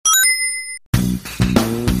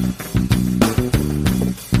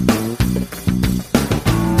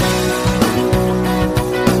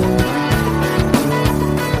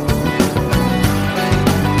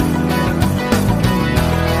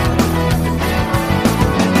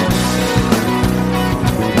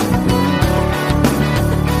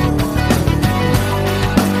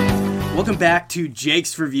Back to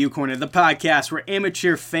Jake's Review Corner, the podcast where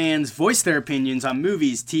amateur fans voice their opinions on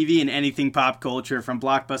movies, TV, and anything pop culture, from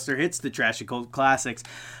blockbuster hits to trashy cult classics.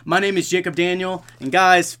 My name is Jacob Daniel, and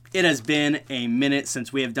guys, it has been a minute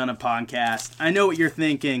since we have done a podcast. I know what you're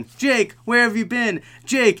thinking. Jake, where have you been?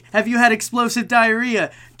 Jake, have you had explosive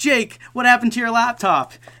diarrhea? Jake, what happened to your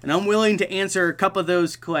laptop? And I'm willing to answer a couple of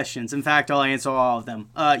those questions. In fact, I'll answer all of them.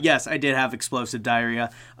 Yes, I did have explosive diarrhea.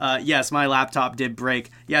 Yes, my laptop did break.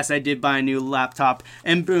 Yes, I did buy a new laptop.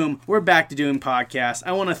 And boom, we're back to doing podcasts.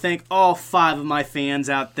 I want to thank all 5 of my fans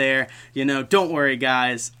out there. You know, don't worry,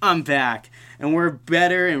 guys. I'm back. And we're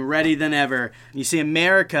better and ready than ever. You see,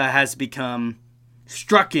 America has become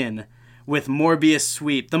strucken with Morbius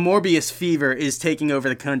sweep. The Morbius fever is taking over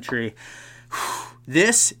the country.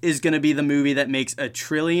 This is going to be the movie that makes $1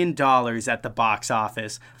 trillion at the box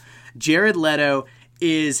office. Jared Leto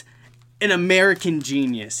is an American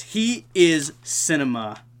genius. He is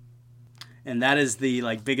cinema. And that is the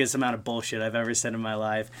biggest amount of bullshit I've ever said in my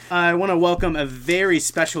life. I want to welcome a very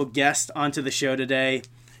special guest onto the show today.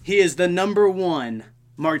 He is the #1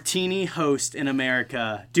 martini host in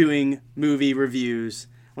America doing movie reviews.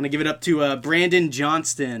 I want to give it up to Brandon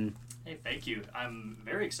Johnston. Hey, thank you. I'm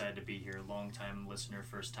very excited to be here. Long-time listener,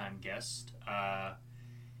 first-time guest.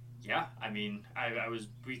 Yeah, I mean,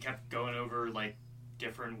 we kept going over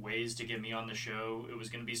different ways to get me on the show. It was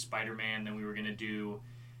going to be Spider-Man, then we were going to do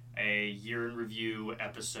a year in review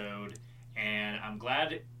episode, and I'm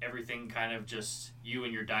glad everything kind of just, you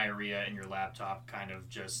and your diarrhea and your laptop kind of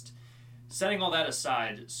just setting all that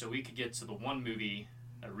aside so we could get to the one movie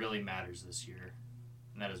that really matters this year,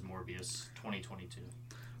 and that is Morbius 2022.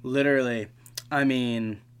 Literally. I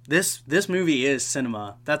mean, this movie is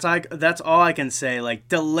cinema. That's all I can say.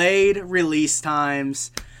 Delayed release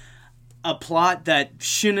times, a plot that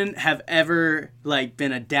shouldn't have ever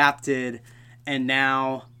been adapted, and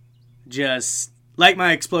now just like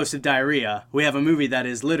my explosive diarrhea, we have a movie that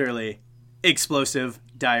is literally explosive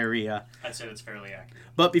diarrhea. I'd say that's fairly accurate.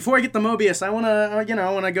 But before I get to Mobius, I want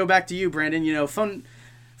to go back to you, Brandon.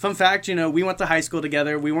 Fun fact, we went to high school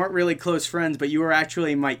together. We weren't really close friends, but you were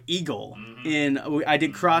actually my eagle. Mm-hmm. I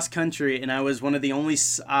did cross country, and I was one of the only.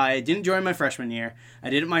 I didn't join my freshman year. I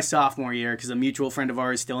did it my sophomore year because a mutual friend of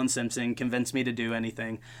ours, Dylan Simpson, convinced me to do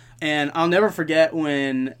anything. And I'll never forget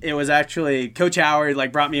when it was actually Coach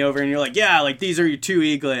Howard brought me over, and you're like, yeah, these are your 2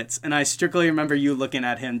 eaglets. And I strictly remember you looking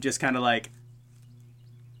at him, just kind of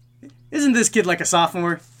isn't this kid a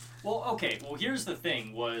sophomore? Well, okay. Well, here's the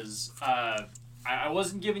thing: was I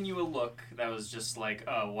wasn't giving you a look that was just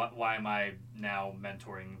why am I now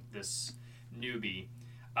mentoring this newbie?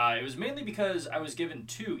 It was mainly because I was given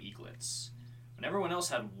 2 eaglets when everyone else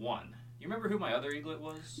had 1. You remember who my other eaglet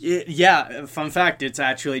was? Yeah, fun fact, it's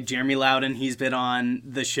actually Jeremy Loudon. He's been on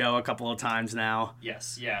the show a couple of times now.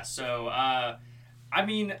 Yes, yeah. So, I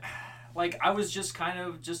mean, I was just kind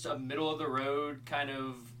of just a middle-of-the-road kind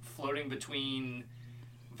of floating between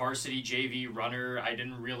varsity JV runner. I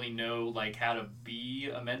didn't really know how to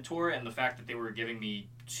be a mentor, and the fact that they were giving me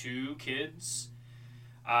 2 kids,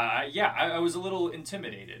 I was a little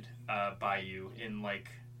intimidated by you in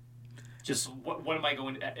just what am I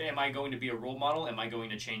going to be a role model? Am I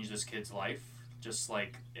going to change this kid's life? Just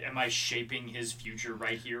am I shaping his future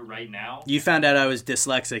right here, right now? You found out I was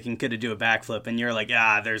dyslexic and could do a backflip, and you're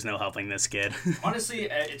there's no helping this kid. Honestly,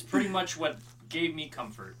 it's pretty much what gave me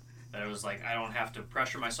comfort. That I was I don't have to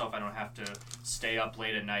pressure myself. I don't have to stay up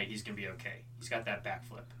late at night. He's going to be okay. He's got that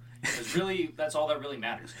backflip. Because really, that's all that really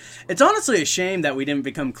matters. It's honestly a shame that we didn't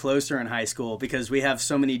become closer in high school because we have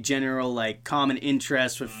so many general, common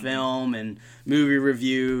interests with film and movie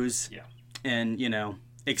reviews. Yeah. And,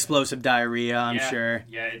 explosive diarrhea, I'm sure.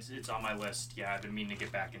 Yeah, it's on my list. Yeah, I've been meaning to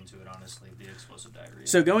get back into it, honestly, the explosive diarrhea.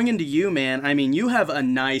 So going into you, man, I mean, you have a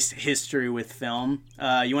nice history with film.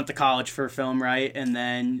 You went to college for film, right? And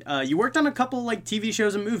then you worked on a couple, TV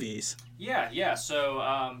shows and movies. Yeah. So,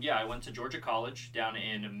 I went to Georgia College down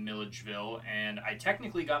in Milledgeville, and I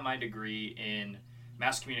technically got my degree in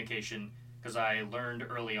mass communication because I learned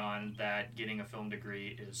early on that getting a film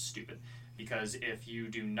degree is stupid. Because if you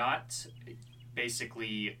do not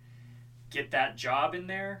basically get that job in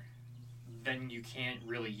there, then you can't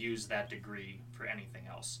really use that degree for anything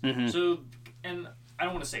else. Mm-hmm. So, and I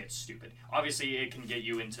don't want to say it's stupid. Obviously, it can get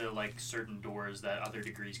you into certain doors that other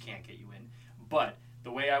degrees can't get you in. But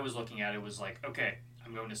the way I was looking at it was like, okay,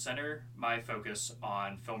 I'm going to center my focus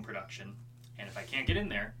on film production, and if I can't get in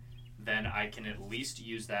there, then I can at least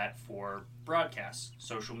use that for broadcasts,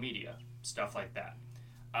 social media, stuff like that.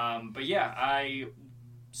 But yeah, I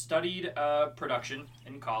studied production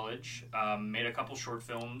in college, made a couple short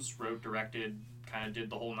films, wrote, directed, kind of did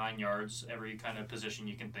the whole 9 yards, every kind of position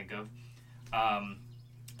you can think of.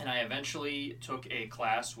 And I eventually took a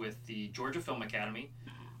class with the Georgia Film Academy,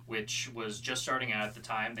 which was just starting out at the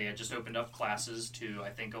time. They had just opened up classes to, I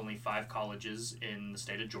think, only 5 colleges in the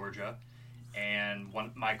state of Georgia. And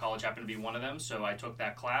my college happened to be one of them, so I took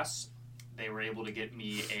that class. They were able to get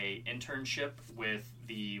me a internship with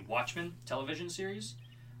the Watchmen television series.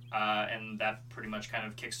 And that pretty much kind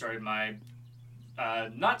of kickstarted my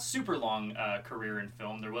not super long career in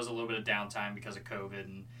film. There was a little bit of downtime because of COVID,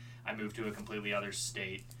 and I moved to a completely other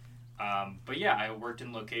state. But yeah, I worked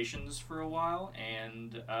in locations for a while,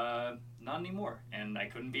 and not anymore. And I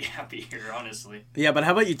couldn't be happier, honestly. Yeah, but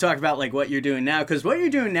how about you talk about like what you're doing now? Because what you're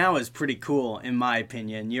doing now is pretty cool, in my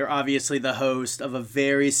opinion. You're obviously the host of a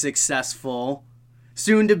very successful,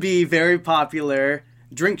 soon-to-be very popular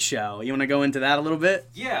drink show. You want to go into that a little bit?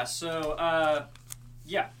 Yeah, so,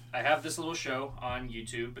 I have this little show on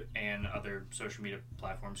YouTube and other social media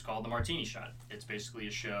platforms called The Martini Shot. It's basically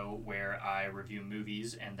a show where I review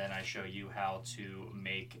movies and then I show you how to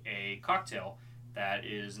make a cocktail that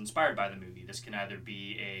is inspired by the movie. This can either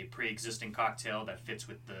be a pre-existing cocktail that fits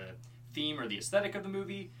with the theme or the aesthetic of the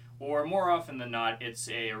movie, or more often than not, it's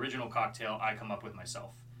a original cocktail I come up with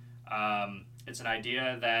myself. It's an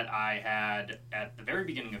idea that I had at the very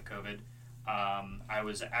beginning of COVID. I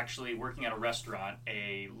was actually working at a restaurant,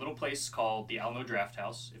 a little place called the Alamo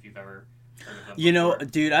Drafthouse, if you've ever heard of them You know, before.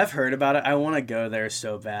 dude, I've heard about it. I want to go there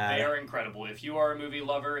so bad. They are incredible. If you are a movie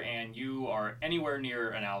lover and you are anywhere near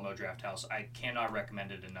an Alamo Drafthouse, I cannot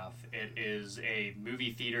recommend it enough. It is a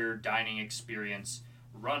movie theater dining experience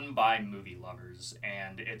run by movie lovers,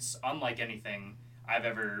 and it's unlike anything I've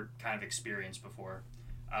ever kind of experienced before.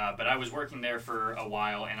 But I was working there for a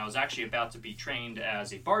while, and I was actually about to be trained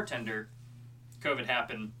as a bartender. COVID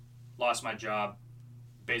happened, lost my job,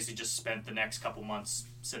 basically just spent the next couple months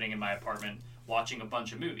sitting in my apartment watching a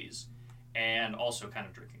bunch of movies, and also kind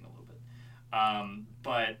of drinking a little bit.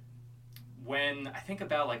 But when I think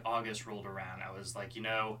about like August rolled around, I was like,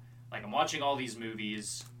 like I'm watching all these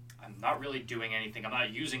movies, I'm not really doing anything, I'm not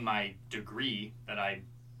using my degree that I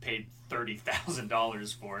paid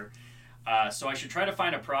 $30,000 for. So I should try to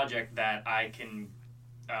find a project that I can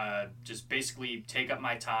just basically take up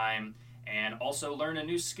my time and also learn a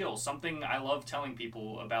new skill. Something I love telling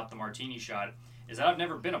people about the Martini Shot is that I've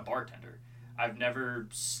never been a bartender. I've never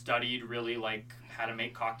studied really like how to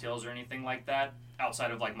make cocktails or anything like that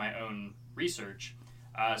outside of like my own research.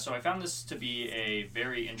 So I found this to be a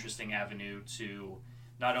very interesting avenue to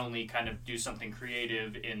not only kind of do something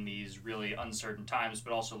creative in these really uncertain times,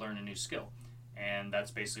 but also learn a new skill. And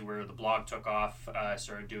that's basically where the blog took off. I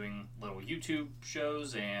started doing little YouTube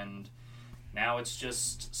shows, and now it's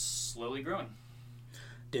just slowly growing.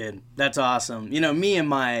 Dude, that's awesome. Me and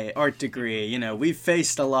my art degree, we've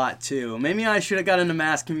faced a lot too. Maybe I should have got into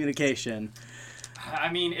mass communication.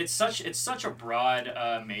 I mean, it's such a broad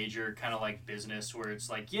major, kind of like business, where it's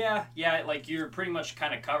like, yeah, like you're pretty much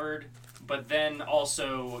kind of covered, but then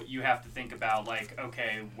also you have to think about like,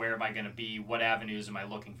 okay, where am I going to be? What avenues am I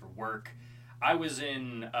looking for work? I was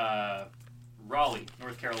in Raleigh,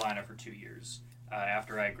 North Carolina for 2 years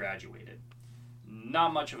after I graduated.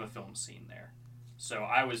 Not much of a film scene there. So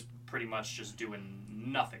I was pretty much just doing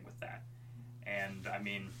nothing with that. And I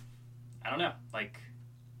mean, I don't know, like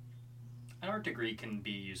an art degree can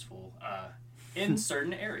be useful in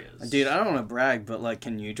certain areas. Dude, I don't want to brag, but like,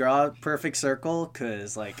 can you draw a perfect circle?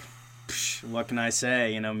 Because like, what can I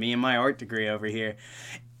say? Me and my art degree over here.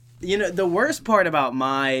 The worst part about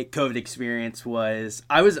my COVID experience was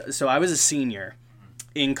I was a senior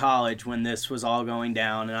in college when this was all going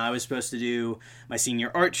down, and I was supposed to do my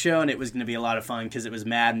senior art show, and it was going to be a lot of fun because it was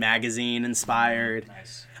Mad Magazine inspired.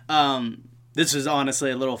 Nice. This was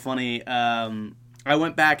honestly a little funny. I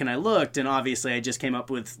went back and I looked, and obviously I just came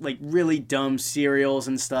up with like really dumb serials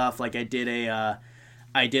and stuff. Like I did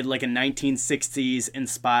like a 1960s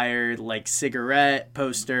inspired like cigarette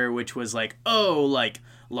poster, which was like,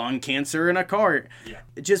 lung cancer in a cart. Yeah.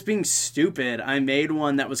 Just being stupid, I made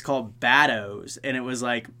one that was called Battos, and it was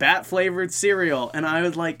like bat flavored cereal, and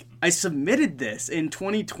I submitted this in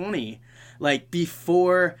 2020, like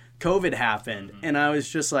before COVID happened, and I was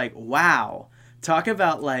just like, wow, talk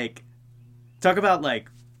about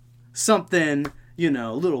something,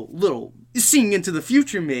 little seeing into the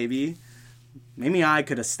future. Maybe I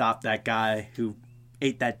could have stopped that guy who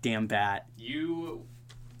ate that damn bat. You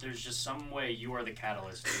there's just some way you are the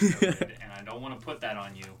catalyst to COVID, and I don't want to put that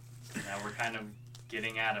on you. Now we're kind of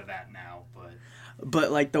getting out of that now,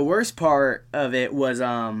 But like the worst part of it was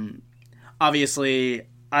obviously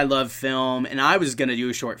I love film, and I was gonna do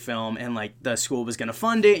a short film, and like the school was gonna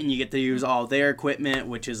fund it, and you get to use all their equipment,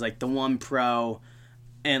 which is like the One Pro.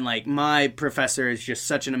 And like my professor is just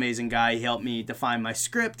such an amazing guy. He helped me define my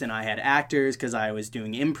script, and I had actors because I was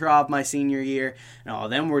doing improv my senior year, and all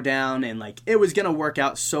of them were down, and like it was gonna work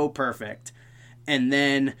out so perfect. And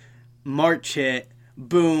then March hit,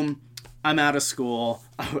 boom, I'm out of school.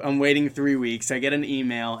 I'm waiting 3 weeks. I get an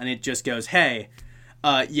email, and it just goes, "Hey,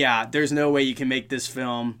 yeah, there's no way you can make this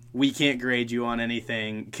film. We can't grade you on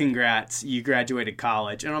anything. Congrats, you graduated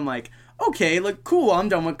college." And I'm like, okay, like, cool, I'm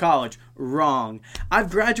done with college. Wrong.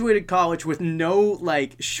 I've graduated college with no,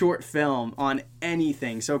 like, short film on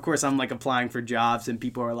anything. So, of course, I'm, like, applying for jobs, and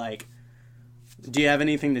people are like, do you have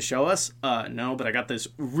anything to show us? No, but I got this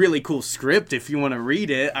really cool script if you want to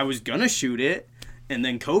read it. I was gonna shoot it, and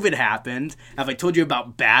then COVID happened. Have I told you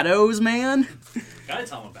about Bados, man? Gotta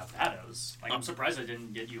tell them about Bados. Like, I'm surprised I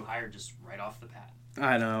didn't get you hired just right off the bat.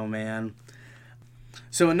 I know, man.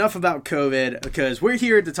 So enough about COVID, because we're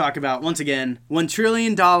here to talk about, once again, $1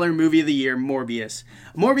 trillion movie of the year, Morbius.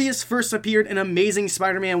 Morbius first appeared in Amazing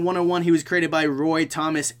Spider-Man 101. He was created by Roy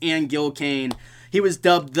Thomas and Gil Kane. He was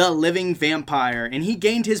dubbed the Living Vampire, and he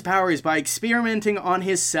gained his powers by experimenting on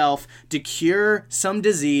himself to cure some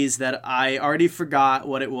disease that I already forgot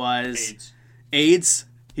what it was. AIDS?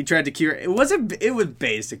 He tried to cure... It was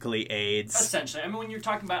basically AIDS. Essentially. I mean, when you're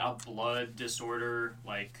talking about a blood disorder,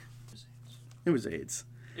 like... It was AIDS.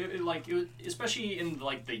 It was, especially in,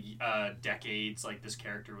 like, the decades, like, this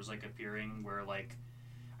character was, like, appearing, where, like,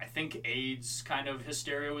 I think AIDS kind of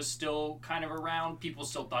hysteria was still kind of around. People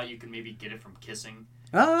still thought you could maybe get it from kissing.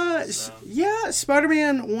 Yeah,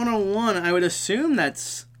 Spider-Man 101, I would assume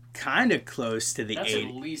that's kind of close to the 80s. That's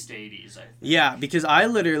at least 80s, I think. Yeah, because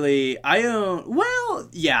I'm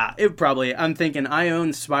thinking I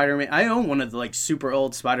own Spider-Man. I own one of the, like, super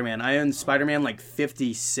old Spider-Man. I own Spider-Man, like,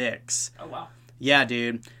 56. Oh, wow. Yeah,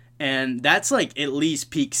 dude. And that's, like, at least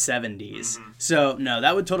peak 70s. Mm-hmm. So, no,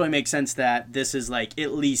 that would totally make sense that this is, like,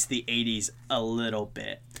 at least the 80s a little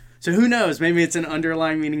bit. So who knows? Maybe it's an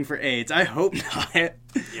underlying meaning for AIDS. I hope not.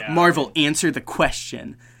 Yeah. Marvel, answer the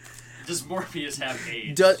question. Does Morbius have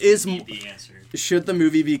AIDS? The answer. Should the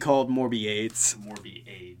movie be called Morbi-AIDS?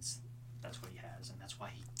 Morbi-AIDS. That's what he has, and that's why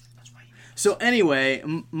he So anyway,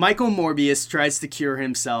 Michael Morbius tries to cure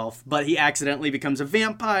himself, but he accidentally becomes a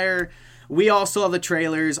vampire. We all saw the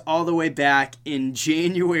trailers all the way back in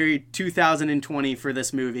January 2020 for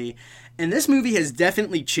this movie. And this movie has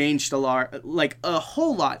definitely changed a lot, like a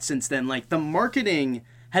whole lot since then. Like the marketing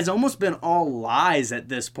has almost been all lies at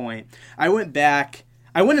this point. I went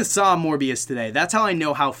and saw Morbius today. That's how I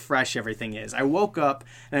know how fresh everything is. I woke up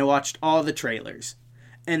and I watched all the trailers.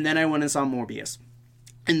 And then I went and saw Morbius.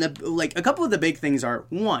 And a couple of the big things are,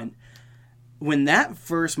 one, when that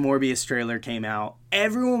first Morbius trailer came out,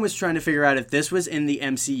 everyone was trying to figure out if this was in the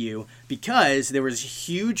MCU because there was a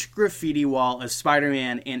huge graffiti wall of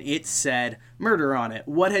Spider-Man and it said murder on it.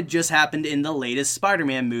 What had just happened in the latest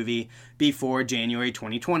Spider-Man movie before January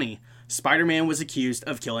 2020? Spider-Man was accused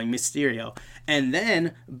of killing Mysterio. And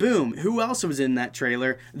then, boom, who else was in that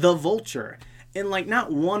trailer? The Vulture. And, like,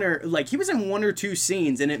 not one or... Like, he was in one or two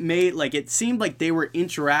scenes, and it seemed like they were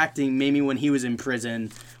interacting maybe when he was in prison.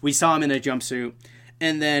 We saw him in a jumpsuit.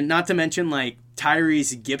 And then, not to mention, like,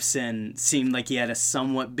 Tyrese Gibson seemed like he had a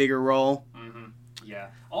somewhat bigger role. Mm-hmm. Yeah.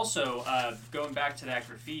 Also, going back to that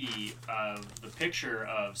graffiti, the picture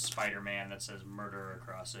of Spider-Man that says murder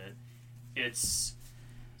across it, it's...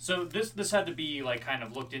 So this had to be, like, kind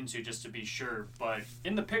of looked into just to be sure, but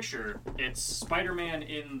in the picture, it's Spider-Man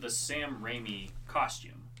in the Sam Raimi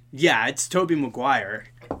costume. Yeah, it's Tobey Maguire.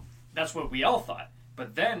 That's what we all thought.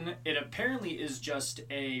 But then, it apparently is just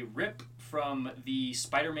a rip from the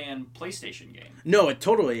Spider-Man PlayStation game. No, it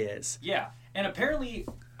totally is. Yeah, and apparently,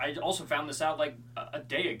 I also found this out, like, a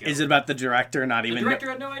day ago. Is it about the director not even... The director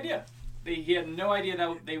had no idea. He had no idea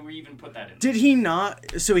that they were even put that in. Did he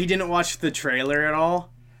not? So he didn't watch the trailer at all?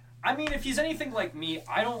 I mean, if he's anything like me,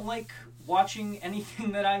 I don't like watching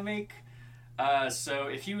anything that I make. So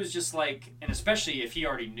if he was just like, and especially if he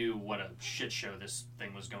already knew what a shit show this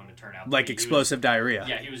thing was going to turn out to like be, explosive diarrhea.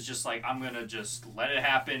 Yeah, he was just like, I'm going to just let it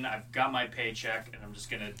happen. I've got my paycheck, and I'm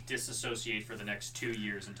just going to disassociate for the next 2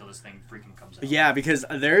 years until this thing freaking comes out. Yeah, because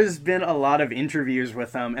there's been a lot of interviews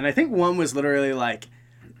with him, and I think one was literally like,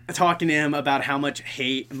 talking to him about how much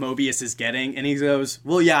hate Mobius is getting, and he goes,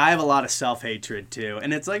 well, yeah, I have a lot of self-hatred too.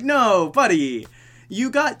 And it's like, no, buddy, you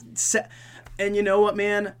got... And you know what,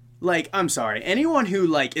 man? Like, I'm sorry. Anyone who,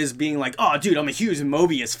 like, is being like, oh, dude, I'm a huge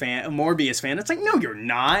Morbius fan. It's like, no, you're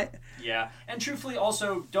not. Yeah. And truthfully,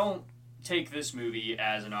 also, don't take this movie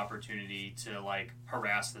as an opportunity to, like,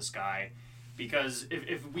 harass this guy. Because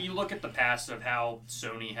if we look at the past of how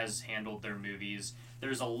Sony has handled their movies,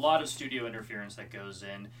 there's a lot of studio interference that goes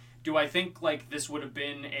in. Do I think, like, this would have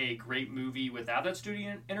been a great movie without that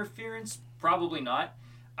studio interference? Probably not.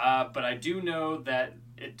 But I do know that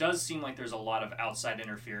it does seem like there's a lot of outside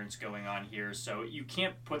interference going on here, so you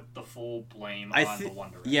can't put the full blame on the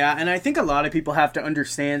Wonder Woman. Yeah, and I think a lot of people have to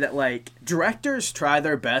understand that, like, directors try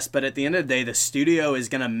their best, but at the end of the day, the studio is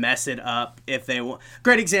going to mess it up if they want.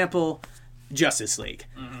 Great example, Justice League.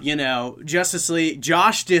 Mm-hmm. You know, Justice League,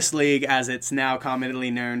 Justice League, as it's now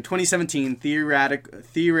commonly known, 2017 the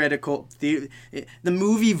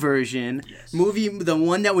movie version, yes. The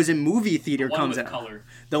one that was in movie theater comes out. Color.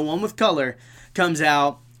 The one with color comes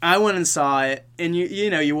out. I went and saw it, and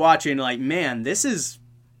you watch it and you're like, man, this is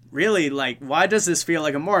really, like, why does this feel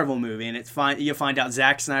like a Marvel movie? And you find out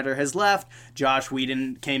Zack Snyder has left, Joss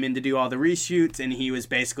Whedon came in to do all the reshoots, and he was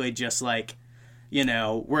basically just like,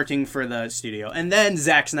 working for the studio. And then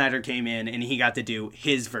Zack Snyder came in and he got to do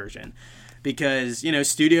his version. Because,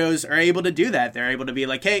 studios are able to do that. They're able to be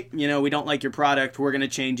like, hey, we don't like your product. We're going to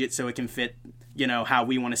change it so it can fit, how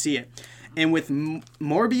we want to see it. And with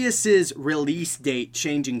Morbius's release date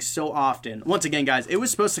changing so often, once again, guys, it was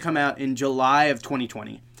supposed to come out in July of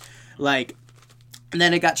 2020. And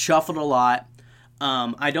then it got shuffled a lot.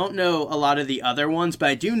 I don't know a lot of the other ones, but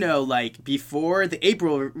I do know, before the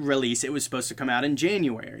April release, it was supposed to come out in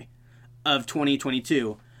January of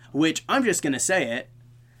 2022, which I'm just going to say it.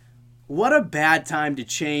 What a bad time to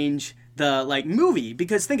change the, movie,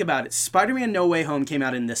 because think about it. Spider-Man No Way Home came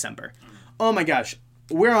out in December. Oh my gosh,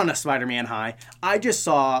 we're on a Spider-Man high. I just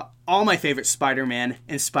saw all my favorite Spider-Man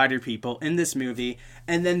and Spider-People in this movie,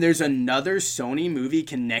 and then there's another Sony movie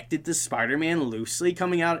connected to Spider-Man loosely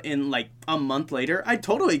coming out in, a month later. I'd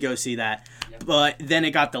totally go see that, yep. But then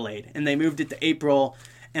it got delayed, and they moved it to April,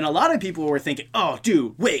 and a lot of people were thinking, oh,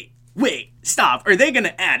 dude, wait, stop. Are they going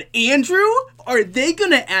to add Andrew? Are they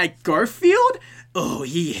going to add Garfield? Oh,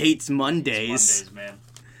 he hates Mondays. It's Mondays, man.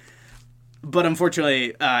 But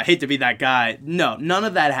unfortunately, I hate to be that guy. No, none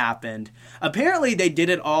of that happened. Apparently, they did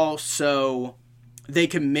it all so they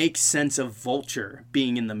could make sense of Vulture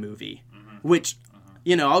being in the movie, which,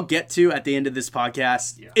 I'll get to at the end of this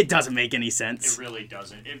podcast. Yeah. It doesn't make any sense. It really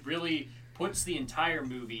doesn't. It really puts the entire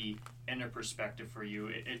movie into perspective for you.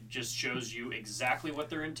 It just shows you exactly what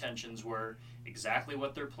their intentions were, exactly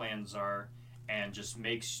what their plans are, and just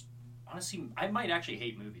makes... Honestly, I might actually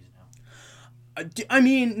hate movies now. I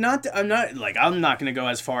mean, I'm not going to go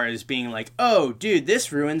as far as being like, oh, dude, this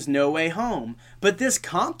ruins No Way Home. But this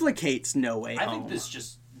complicates No Way Home. I think this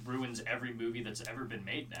just ruins every movie that's ever been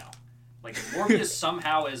made now. Morbius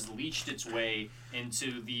somehow has leached its way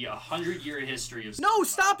into the 100-year history of... No,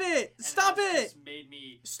 stop it! Stop it! Made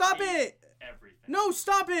me stop it! Everything. No,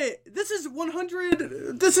 stop it! This is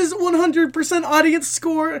 100% audience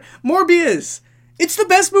score. Morbius! It's the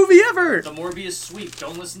best movie ever! The Morbius sweep.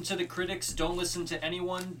 Don't listen to the critics. Don't listen to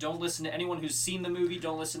anyone. Don't listen to anyone who's seen the movie.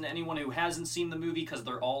 Don't listen to anyone who hasn't seen the movie, because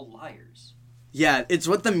they're all liars. Yeah, it's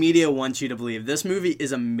what the media wants you to believe. This movie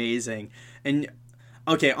is amazing. And,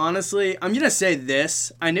 okay, honestly, I'm going to say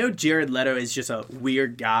this. I know Jared Leto is just a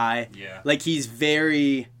weird guy. Yeah. He's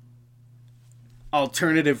very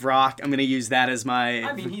alternative rock. I'm going to use that as my...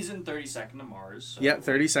 I mean, he's in 30 Seconds to Mars. So... Yeah,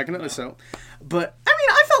 30 Seconds or so. But, I mean,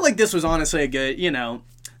 I felt like this was honestly a good,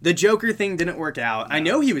 the Joker thing didn't work out. No. I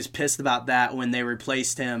know he was pissed about that when they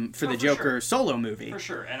replaced him for the Joker solo movie. For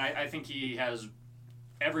sure, and I think he has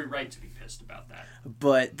every right to be pissed about that.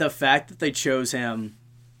 But the fact that they chose him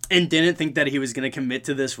and didn't think that he was going to commit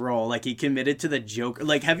to this role, he committed to the Joker.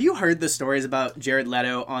 Have you heard the stories about Jared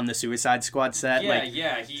Leto on the Suicide Squad set?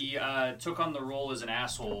 Yeah, he took on the role as an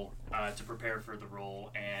asshole to prepare for the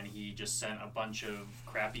role, and he just sent a bunch of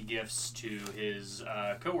crappy gifts to his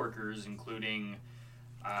coworkers, including,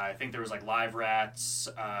 I think there was live rats,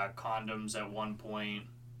 condoms at one point.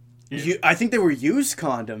 I think they were used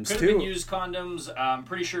condoms, Could too. have been used condoms. I'm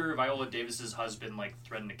pretty sure Viola Davis's husband,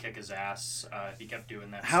 threatened to kick his ass if he kept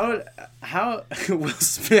doing that stuff. How Will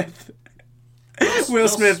Smith... Will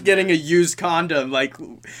Smith getting a used condom,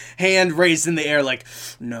 hand raised in the air,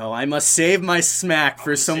 no, I must save my smack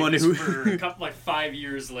for someone who... for a couple, 5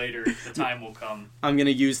 years later, the time will come. I'm going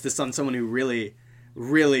to use this on someone who really,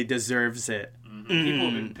 really deserves it. Mm-hmm. People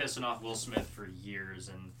have been pissing off Will Smith for years,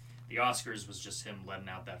 and the Oscars was just him letting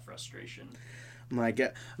out that frustration. My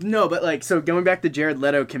God. No, but so going back to Jared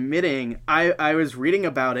Leto committing, I was reading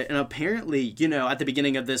about it, and apparently, at the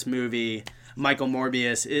beginning of this movie, Michael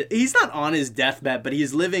Morbius, he's not on his deathbed, but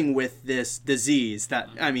he's living with this disease that,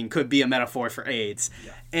 I mean, could be a metaphor for AIDS.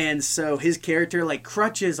 Yeah. And so his character, like,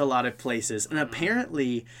 crutches a lot of places. And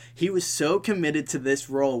apparently he was so committed to this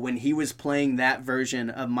role when he was playing that version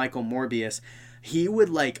of Michael Morbius, he would,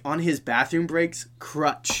 like, on his bathroom breaks,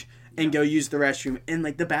 crutch and go use the restroom. And,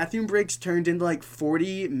 like, the bathroom breaks turned into, like,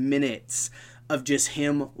 40 minutes of just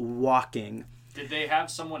him walking. Did they have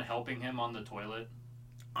someone helping him on the toilet?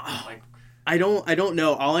 Like, I don't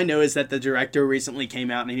know. All I know is that the director recently came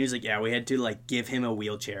out and he was like, yeah, we had to, like, give him a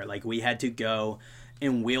wheelchair. Like, we had to go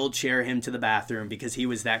and wheelchair him to the bathroom because he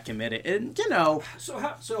was that committed. And, you know. So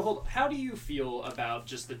hold on. How do you feel about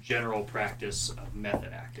just the general practice of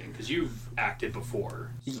method acting? Because you've acted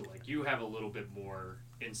before. So, like, you have a little bit more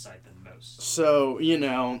insight than most. So, you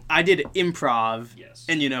know, I did improv. Yes.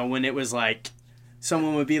 And, you know, when it was like,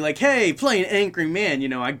 someone would be like, hey, play an angry man, you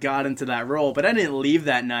know, I got into that role. But I didn't leave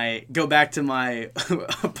that night, go back to my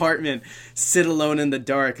apartment, sit alone in the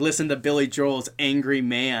dark, listen to Billy Joel's Angry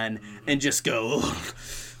Man, and just go,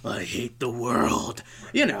 I hate the world.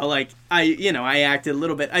 You know, like, I acted a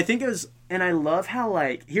little bit. I think it was, and I love how,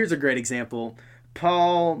 like, here's a great example.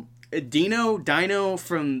 Dino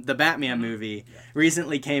from the Batman movie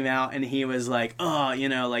recently came out, and he was like, oh, you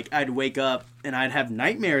know, like, I'd wake up and I'd have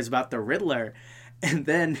nightmares about the Riddler. And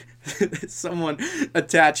then someone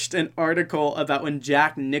attached an article about when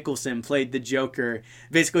Jack Nicholson played the Joker,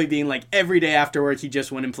 basically being like, every day after work he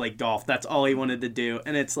just went and played golf. That's all he wanted to do.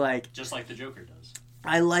 And it's like, just like the Joker does.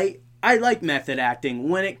 I like method acting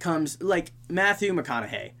when it comes, like Matthew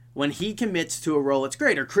McConaughey. When he commits to a role, it's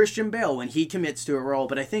great. Or Christian Bale when he commits to a role.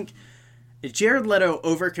 But I think Jared Leto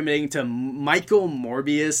overcommitting to Michael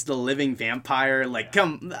Morbius, the living vampire, like,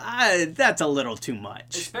 that's a little too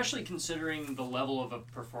much. Especially considering the level of a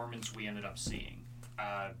performance we ended up seeing.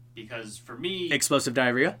 Because for me... Explosive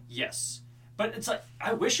diarrhea? Yes. But it's like,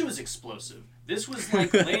 I wish it was explosive. This was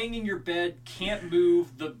like laying in your bed, can't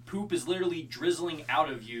move, the poop is literally drizzling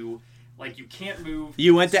out of you. Like, you can't move.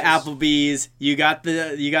 You went to Applebee's. You got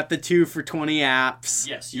the 2 for $20 apps.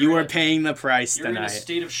 Yes. You are paying the price tonight. You're in a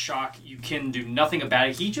state of shock. You can do nothing about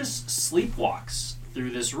it. He just sleepwalks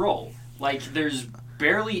through this role. Like, there's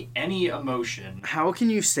barely any emotion. How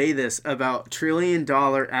can you say this about $1 trillion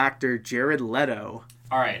actor Jared Leto?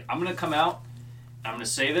 All right, I'm going to come out. I'm going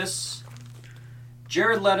to say this.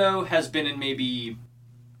 Jared Leto has been in maybe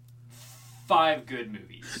 5 good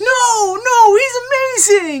movies. No, he's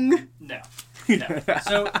amazing. No.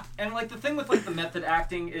 So, and like the thing with like the method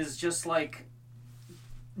acting is just like,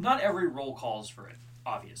 not every role calls for it,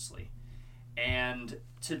 obviously, and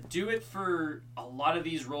to do it for a lot of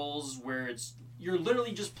these roles where you're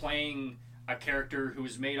literally just playing a character who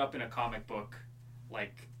was made up in a comic book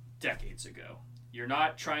like decades ago. You're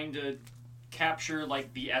not trying to capture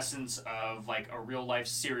like the essence of like a real life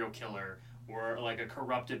serial killer or like a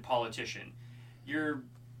corrupted politician. You're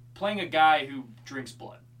playing a guy who drinks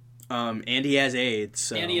blood. And he has AIDS.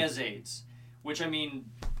 So. And he has AIDS. Which, I mean,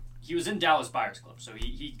 he was in Dallas Buyers Club, so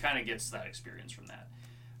he kind of gets that experience from that.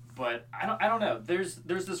 But I don't know. There's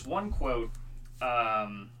this one quote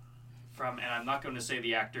from, and I'm not going to say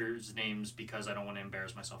the actors' names because I don't want to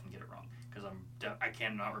embarrass myself and get it wrong, because I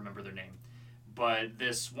cannot remember their name. But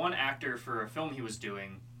this one actor for a film he was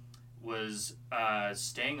doing was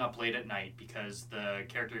staying up late at night because the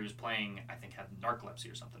character he was playing, I think, had narcolepsy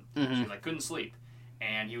or something. Mm-hmm. So he couldn't sleep.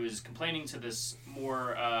 And he was complaining to this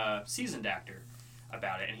more seasoned actor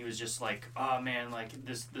about it. And he was just like, oh man, like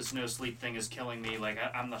this no sleep thing is killing me. Like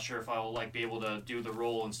I'm not sure if I'll like be able to do the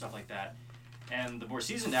role and stuff like that. And the more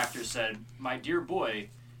seasoned actor said, my dear boy,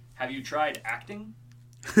 have you tried acting?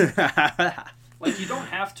 Like you don't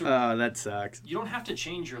have to. Oh, that sucks. You don't have to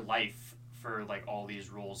change your life for like all these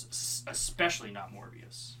roles, especially not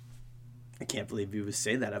Morbius. I can't believe you would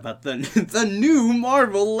say that about the new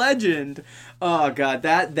Marvel legend. Oh god,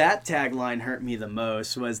 that tagline hurt me the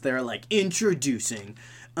most. Was they're like introducing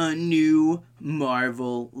a new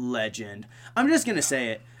Marvel legend. I'm just gonna say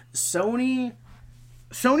it. Sony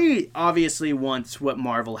obviously wants what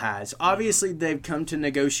Marvel has. Obviously, they've come to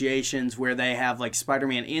negotiations where they have like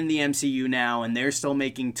Spider-Man in the MCU now, and they're still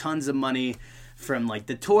making tons of money from like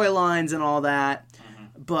the toy lines and all that.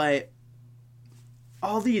 Mm-hmm. But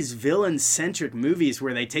all these villain-centric movies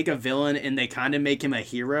where they take a villain and they kind of make him a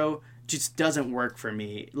hero just doesn't work for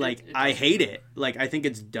me. Like, I hate it. Like, I think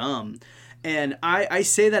it's dumb. And I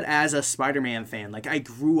say that as a Spider-Man fan. Like, I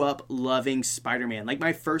grew up loving Spider-Man. Like,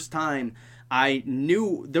 my first time I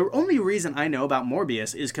knew... The only reason I know about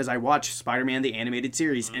Morbius is because I watched Spider-Man, the animated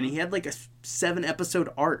series, and he had, like, a 7-episode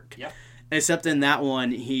arc. Yep. Except in that one,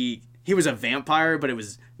 he he was a vampire, but it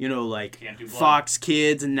was, you know, like Can't do blood. Fox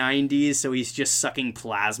Kids 90s, so he's just sucking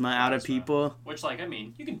plasma out of people. Which, like, I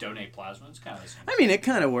mean, you can donate plasma. It's kind of the same. I mean, it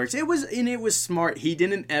kind of works. It was smart. He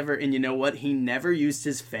didn't ever, and you know what? He never used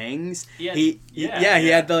his fangs. He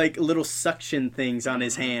had the like little suction things on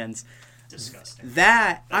his hands. Disgusting.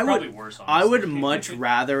 That That's probably worse, honestly. I would much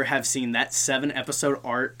rather have seen that 7-episode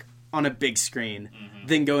arc on a big screen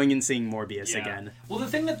than going and seeing Morbius again. Well, the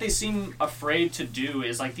thing that they seem afraid to do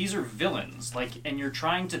is, like, these are villains, like, and you're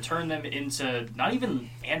trying to turn them into not even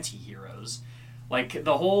anti-heroes. Like,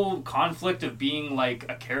 the whole conflict of being, like,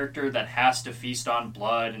 a character that has to feast on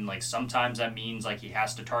blood, and, like, sometimes that means, like, he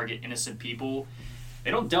has to target innocent people. They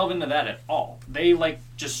don't delve into that at all. They, like,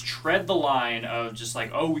 just tread the line of just,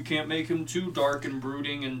 like, oh, we can't make him too dark and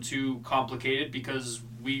brooding and too complicated because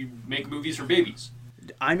we make movies for babies.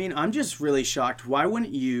 I mean, I'm just really shocked. Why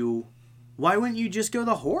wouldn't you just go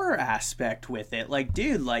the horror aspect with it? Like,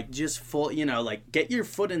 dude, like, just full, you know, like, get your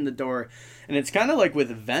foot in the door. And it's kind of like with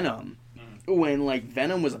Venom, when, like,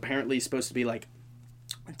 Venom was apparently supposed to be, like,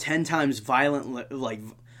 10 times violent, like,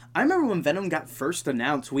 I remember when Venom got first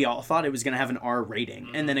announced, we all thought it was going to have an R rating,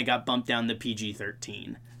 and then it got bumped down to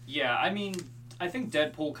PG-13. Yeah, I mean, I think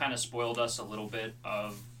Deadpool kind of spoiled us a little bit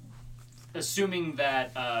of assuming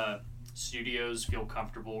that studios feel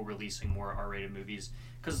comfortable releasing more R-rated movies.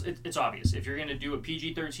 Because it's obvious. If you're going to do a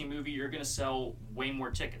PG-13 movie, you're going to sell way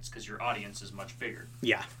more tickets because your audience is much bigger.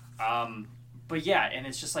 Yeah. But yeah, and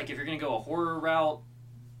it's just like if you're going to go a horror route,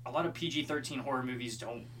 a lot of PG-13 horror movies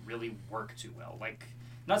don't really work too well. Like,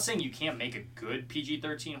 I'm not saying you can't make a good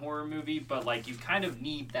PG-13 horror movie, but like you kind of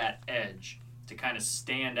need that edge to kind of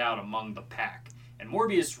stand out among the pack. And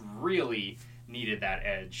Morbius really needed that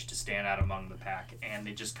edge to stand out among the pack, and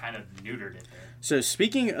they just kind of neutered it there. So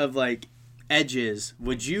speaking of like edges,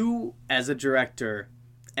 would you, as a director,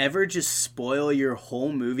 ever just spoil your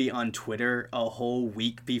whole movie on Twitter a whole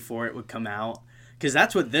week before it would come out? Because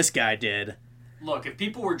that's what this guy did. Look, if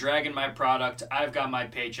people were dragging my product, I've got my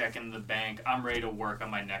paycheck in the bank, I'm ready to work on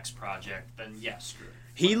my next project, then yes, screw it.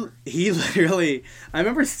 He literally, I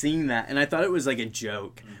remember seeing that, and I thought it was like a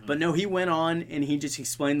joke. But no, he went on, and he just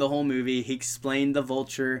explained the whole movie. He explained the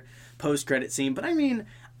Vulture post-credit scene. But I mean,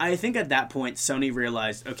 I think at that point, Sony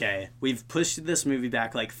realized, okay, we've pushed this movie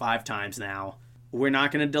back like 5 times now. We're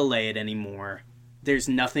not going to delay it anymore. There's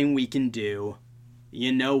nothing we can do.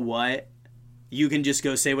 You know what? You can just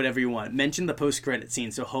go say whatever you want. Mention the post-credit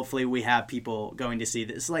scene, so hopefully we have people going to see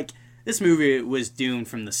this. Like, this movie was doomed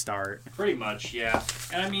from the start. Pretty much, yeah.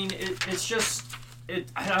 And I mean, it's just...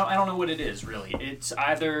 I don't know what it is, really. It's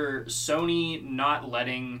either Sony not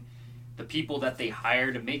letting the people that they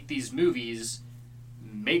hire to make these movies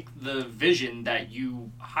make the vision that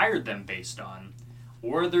you hired them based on,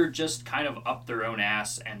 or they're just kind of up their own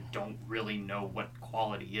ass and don't really know what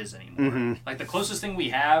quality is anymore. Like, the closest thing we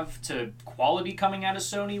have to quality coming out of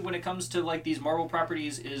Sony when it comes to, like, these Marvel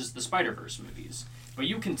properties is the Spider-Verse movies. But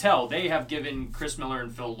you can tell they have given Chris Miller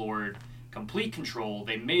and Phil Lord complete control.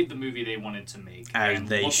 They made the movie they wanted to make. As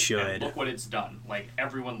they should. And look what it's done. Like,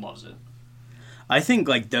 everyone loves it. I think,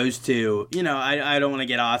 like, those two, you know, I don't want to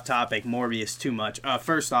get off topic Morbius too much.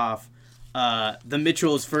 First off, the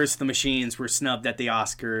Mitchells vs. the Machines were snubbed at the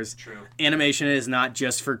Oscars. True. Animation is not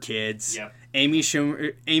just for kids. Yep. Amy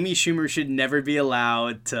Schumer should never be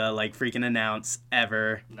allowed to, like, freaking announce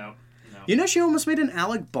ever. No. You know, she almost made an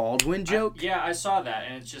Alec Baldwin joke. Yeah, I saw that,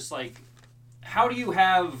 and it's just like, how do you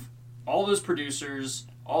have all those producers,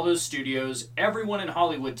 all those studios, everyone in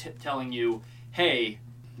Hollywood telling you, hey,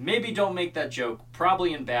 maybe don't make that joke,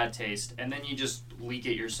 probably in bad taste, and then you just leak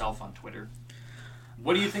it yourself on Twitter?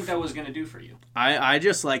 What do you think that was going to do for you? I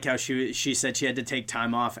just like how she said she had to take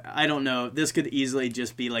time off. I don't know. This could easily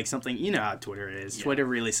just be like something, you know how Twitter is. Yeah. Twitter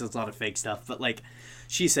really says a lot of fake stuff. But like,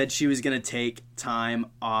 she said she was going to take time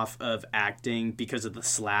off of acting because of the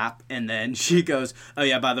slap. And then she goes, oh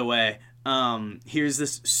yeah, by the way, here's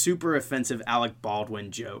this super offensive Alec Baldwin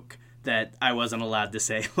joke that I wasn't allowed to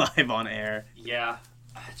say live on air. Yeah,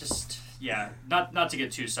 not to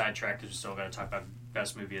get too sidetracked because we still got to talk about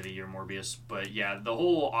Best Movie of the Year, Morbius. But yeah, the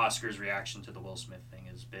whole Oscars reaction to the Will Smith thing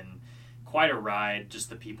has been quite a ride. Just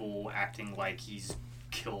the people acting like he's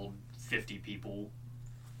killed 50 people.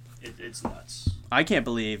 It's nuts. I can't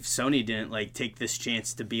believe Sony didn't like take this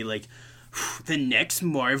chance to be like the next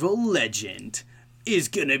Marvel legend. is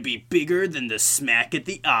gonna be bigger than the smack at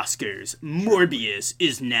the Oscars. Morbius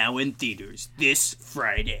is now in theaters this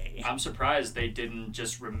Friday. I'm surprised they didn't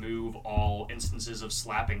just remove all instances of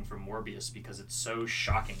slapping from Morbius because it's so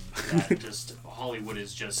shocking that just Hollywood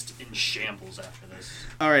is just in shambles after this.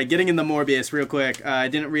 All right, getting into Morbius real quick. I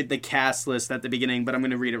didn't read the cast list at the beginning, but I'm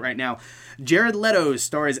going to read it right now. Jared Leto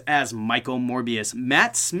stars as Michael Morbius.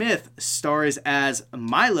 Matt Smith stars as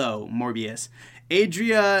Milo Morbius.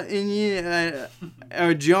 Adria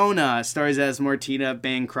Arjona stars as Martina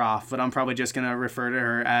Bancroft, but I'm probably just going to refer to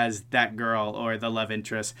her as that girl or the love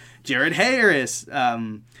interest. Jared Harris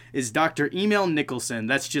is Dr. Emil Nicholson.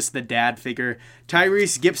 That's just the dad figure.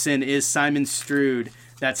 Tyrese Gibson is Simon Strood.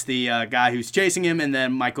 That's the guy who's chasing him. And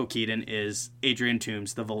then Michael Keaton is Adrian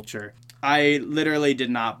Toomes, the Vulture. I literally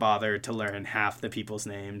did not bother to learn half the people's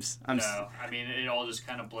names. No, I mean, it all just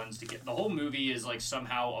kind of blends together. The whole movie is, like,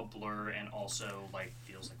 somehow a blur and also, like,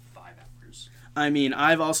 feels like 5 hours. I mean,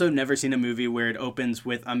 I've also never seen a movie where it opens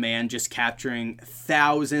with a man just capturing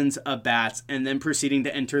thousands of bats and then proceeding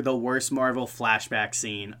to enter the worst Marvel flashback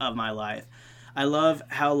scene of my life. I love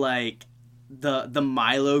how, like, the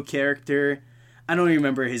Milo character... I don't even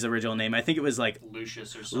remember his original name. I think it was, like...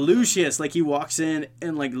 Lucius or something. Lucius. Like, he walks in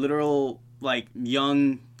and, like, literal, like,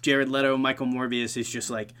 young Jared Leto, Michael Morbius is just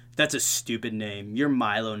like, that's a stupid name. You're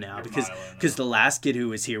Milo now. You're because the last kid who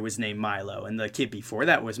was here was named Milo. And the kid before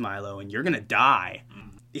that was Milo. And you're going to die.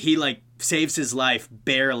 He, like, saves his life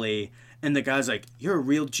barely. And the guy's like, you're a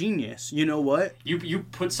real genius. You know what? You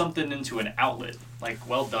put something into an outlet. Like,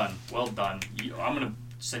 well done. Well done. I'm going to...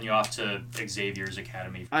 send you off to Xavier's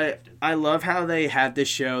Academy. I love how they had to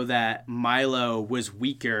show that Milo was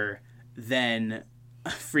weaker than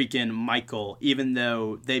freaking Michael, even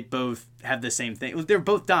though they both have the same thing. They're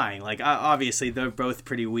both dying. Like, obviously, they're both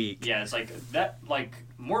pretty weak. Yeah, it's like that. Like,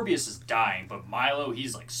 Morbius is dying, but Milo,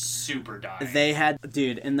 he's like super dying. They had,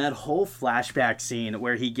 dude, in that whole flashback scene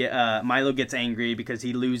where Milo gets angry because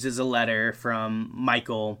he loses a letter from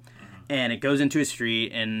Michael. And it goes into a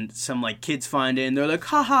street, and some, like, kids find it, and they're like,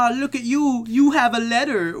 haha, look at you. You have a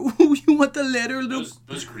letter. You want the letter?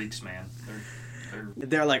 Those Greeks, man.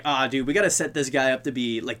 They're like, dude, we got to set this guy up to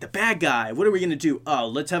be, like, the bad guy. What are we going to do? Oh,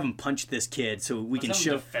 let's have him punch this kid so we can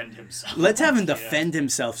show... defend himself. Let's have him defend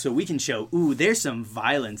himself so we can show, there's some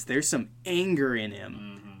violence. There's some anger in him.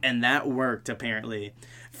 Mm-hmm. And that worked, apparently.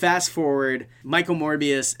 Fast forward, Michael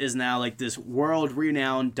Morbius is now, like, this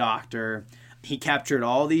world-renowned doctor. He captured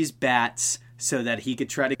all these bats so that he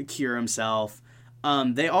could try to cure himself.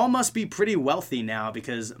 They all must be pretty wealthy now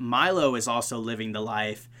because Milo is also living the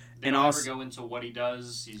life. They don't ever go into what he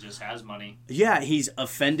does. He just has money. Yeah, he's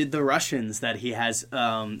offended the Russians that he has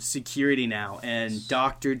security now. And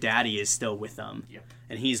Dr. Daddy is still with them. Yep.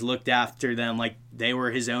 And he's looked after them like they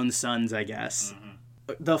were his own sons, I guess.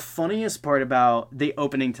 Mm-hmm. The funniest part about the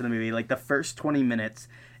opening to the movie, like the first 20 minutes,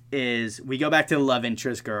 is we go back to the love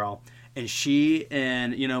interest girl. And she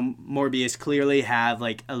and, Morbius clearly have,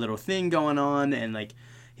 like, a little thing going on. And, like,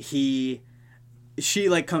 she,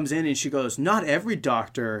 like, comes in and she goes, not every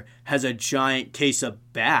doctor has a giant case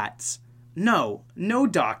of bats. No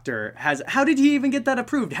doctor has. How did he even get that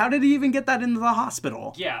approved? How did he even get that into the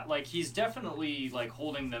hospital? Yeah, like, he's definitely, like,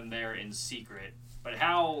 holding them there in secret. But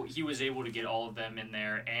how he was able to get all of them in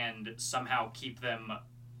there and somehow keep them...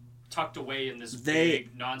 tucked away in this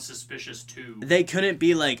big, non-suspicious tube. They couldn't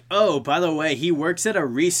be like, oh, by the way, he works at a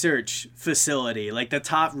research facility. Like, the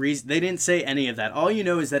top they didn't say any of that. All you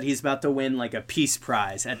know is that he's about to win, like, a peace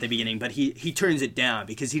prize at the beginning, but he turns it down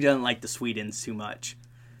because he doesn't like the Swedes too much.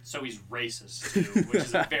 So he's racist, too, which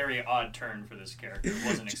is a very odd turn for this character.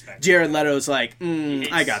 Wasn't expected. Jared Leto's like,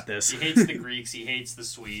 I got this. He hates the Greeks, he hates the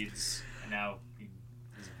Swedes, and now he's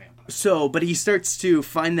a vampire. But he starts to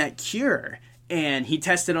find that cure. And he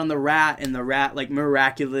tested on the rat, and the rat, like,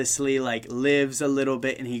 miraculously, like, lives a little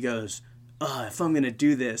bit. And he goes, if I'm going to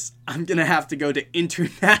do this, I'm going to have to go to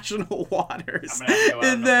international waters.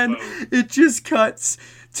 And then it just cuts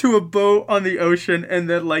to a boat on the ocean, and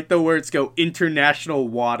then, like, the words go, international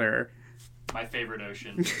water. My favorite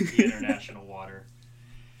ocean, the international water.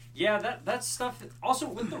 Yeah, that stuff. Also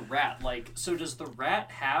with the rat, like, so does the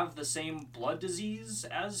rat have the same blood disease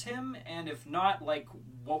as him? And if not, like,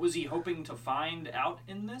 what was he hoping to find out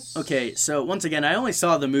in this? Okay, so once again, I only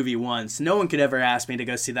saw the movie once. No one could ever ask me to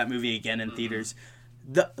go see that movie again in theaters.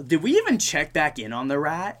 Did we even check back in on the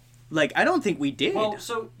rat? Like, I don't think we did. Well,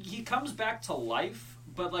 so he comes back to life,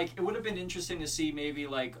 but, like, it would have been interesting to see maybe,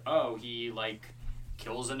 like, he, like...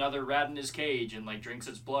 kills another rat in his cage and, like, drinks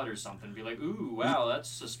its blood or something. Be like, ooh, wow, that's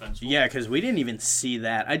suspenseful. Yeah, because we didn't even see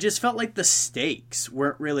that. I just felt like the stakes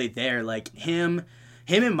weren't really there. Like, him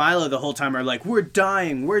him and Milo the whole time are like, we're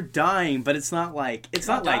dying, but it's not like it's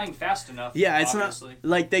not dying like fast enough. Yeah, it's obviously. Not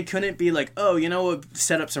like they couldn't be like, oh, you know what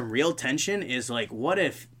set up some real tension is like, what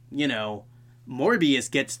if, you know,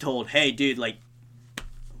 Morbius gets told, hey, dude, like,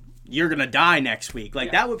 you're gonna die next week.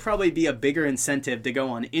 Like, that would probably be a bigger incentive to go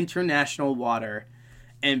on international water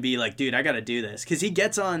and be like, dude, I gotta do this. Because he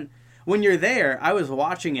gets on, when you're there, I was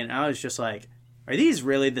watching it and I was just like, are these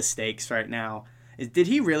really the stakes right now? Did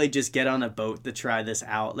he really just get on a boat to try this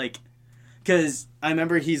out? Like, because I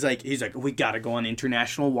remember he's like, we gotta go on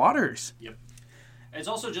international waters. Yep. It's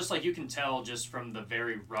also just like you can tell just from the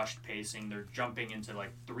very rushed pacing, they're jumping into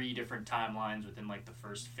like 3 different timelines within like the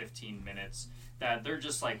first 15 minutes. That they're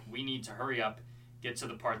just like, we need to hurry up, get to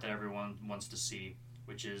the part that everyone wants to see,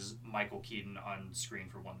 which is Michael Keaton on screen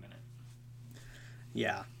for 1 minute.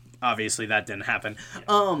 Yeah, obviously that didn't happen.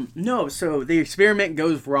 Yeah. No, so the experiment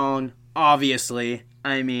goes wrong. Obviously,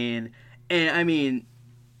 I didn't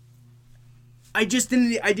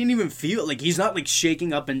even feel like he's not like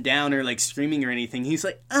shaking up and down or like screaming or anything. He's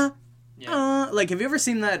like, like, have you ever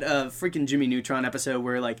seen that freaking Jimmy Neutron episode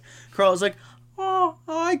where like Carl's like, oh,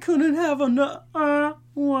 I couldn't have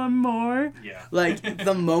one more. Yeah. Like,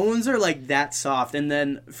 the moans are like that soft, and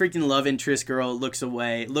then freaking love interest girl looks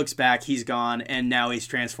away, looks back, he's gone, and now he's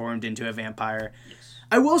transformed into a vampire. Yes.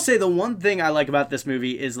 I will say the one thing I like about this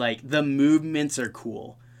movie is like the movements are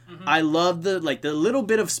cool. Mm-hmm. I love the little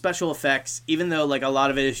bit of special effects, even though like a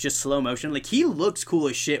lot of it is just slow motion. Like, he looks cool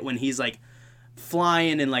as shit when he's like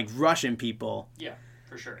flying and like rushing people. Yeah,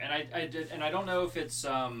 for sure. And I don't know if it's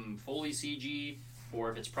fully CG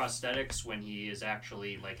or if it's prosthetics when he is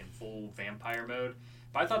actually like in full vampire mode.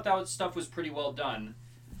 But I thought that stuff was pretty well done.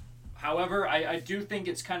 However, I do think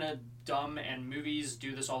it's kind of dumb, and movies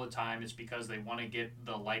do this all the time. It's because they want to get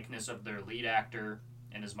the likeness of their lead actor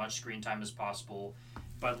and as much screen time as possible.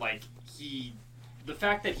 But like the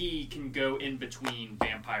fact that he can go in between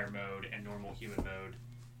vampire mode and normal human mode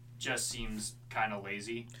just seems kind of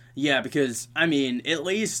lazy. Yeah, because I mean, at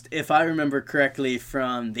least if I remember correctly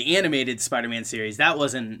from the animated Spider-Man series, that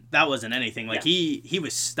wasn't anything. Like, he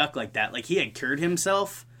was stuck like that. Like, he had cured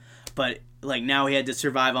himself, but like now he had to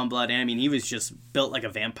survive on blood. And I mean, he was just built like a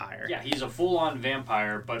vampire. Yeah, he's a full-on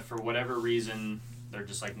vampire, but for whatever reason, they're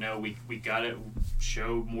just like, no, we gotta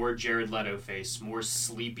show more Jared Leto face, more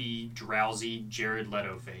sleepy, drowsy Jared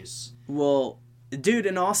Leto face. Well, dude,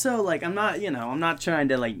 and also like I'm not trying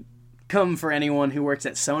to like come for anyone who works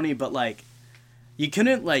at Sony, but like you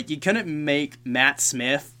couldn't make Matt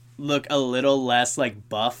Smith look a little less like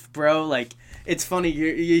buff, bro. Like, it's funny,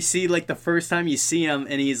 you see like the first time you see him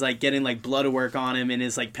and he's like getting like blood work on him in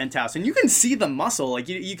his like penthouse, and you can see the muscle. Like,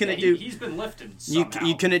 you couldn't he's been lifted somehow.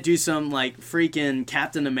 You couldn't do some like freaking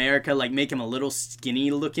Captain America, like make him a little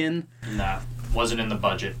skinny looking. Nah, wasn't in the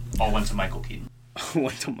budget. All went to Michael Keaton.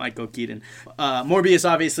 Morbius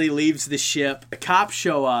obviously leaves the ship. The cops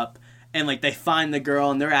show up and like they find the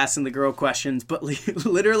girl and they're asking the girl questions, but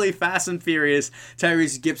literally Fast and Furious,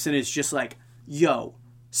 Tyrese Gibson is just like, yo,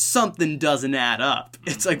 something doesn't add up.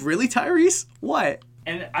 It's like, really, Tyrese? What?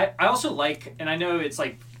 And I also like, and I know it's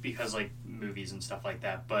like because like movies and stuff like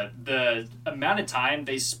that, but the amount of time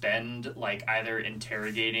they spend like either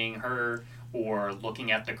interrogating her or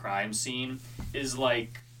looking at the crime scene is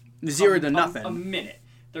like zero to nothing. A minute.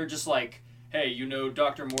 They're just like, hey, you know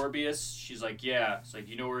Dr. Morbius? She's like, yeah. It's like,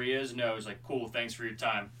 you know where he is? No. He's like, cool, thanks for your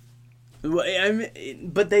time.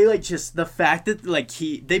 But they like just the fact that like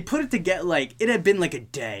they put it together, like it had been like a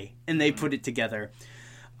day and they put it together.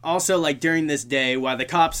 Also, like during this day while the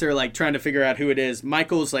cops are like trying to figure out who it is,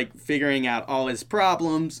 Michael's like figuring out all his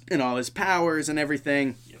problems and all his powers and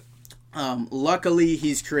everything. Yep. Luckily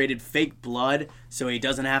he's created fake blood so he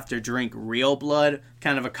doesn't have to drink real blood.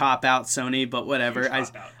 Kind of a cop out, Sony, but whatever.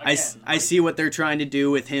 I see what they're trying to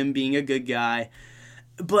do with him being a good guy.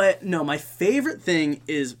 But no, my favorite thing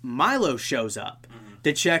is Milo shows up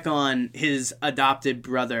to check on his adopted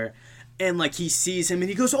brother. And, like, he sees him and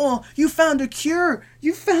he goes, oh, you found a cure.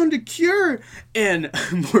 You found a cure. And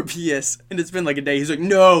Morbius, and it's been like a day, he's like,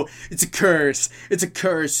 no, it's a curse. It's a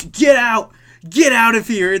curse. Get out. Get out of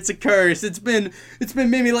here. It's a curse. It's been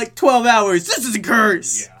maybe like 12 hours. This is a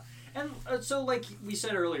curse. Yeah. And so, like we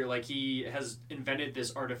said earlier, like, he has invented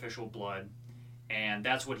this artificial blood. And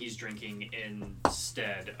that's what he's drinking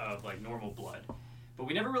instead of, like, normal blood. But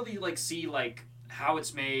we never really, like, see, like, how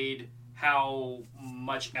it's made, how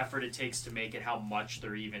much effort it takes to make it, how much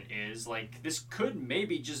there even is. Like, this could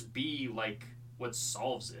maybe just be, like, what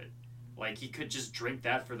solves it. Like, he could just drink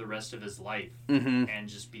that for the rest of his life and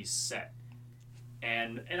just be set.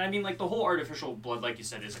 And I mean, like, the whole artificial blood, like you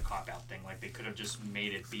said, is a cop-out thing. Like, they could have just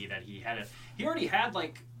made it be that he already had,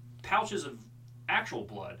 like, pouches of actual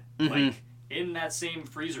blood. Mm-hmm. Like, in that same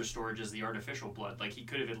freezer storage as the artificial blood. Like, he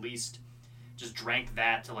could have at least just drank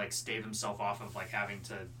that to, like, stave himself off of, like, having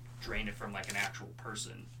to drain it from, like, an actual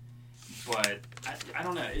person. But, I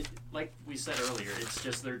don't know. Like we said earlier, it's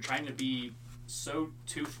just they're trying to be so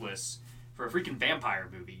toothless for a freaking vampire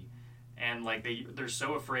movie. And, like, they're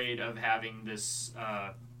so afraid of having this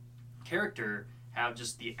character have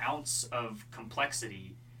just the ounce of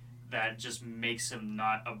complexity that just makes him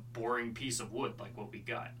not a boring piece of wood like what we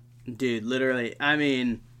got. Dude, literally. I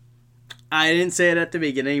mean, I didn't say it at the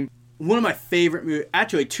beginning. One of my favorite movies,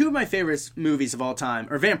 actually, two of my favorite movies of all time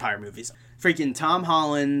are vampire movies. Freaking Tom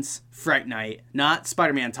Holland's Fright Night, not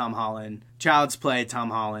Spider-Man Tom Holland, Child's Play Tom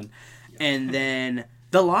Holland, and then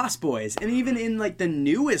The Lost Boys. And even in, like, the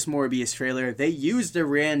newest Morbius trailer, they used a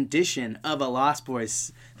rendition of a Lost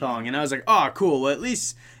Boys song. And I was like, oh, cool. Well, at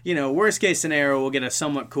least, you know, worst case scenario, we'll get a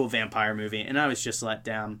somewhat cool vampire movie. And I was just let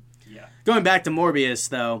down. Yeah. Going back to Morbius,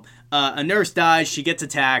 though, a nurse dies, she gets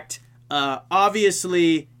attacked.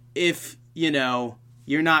 Obviously, if, you know,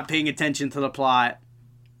 you're not paying attention to the plot,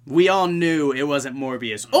 we all knew it wasn't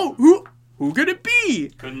Morbius. Oh, who could it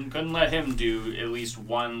be? Couldn't let him do at least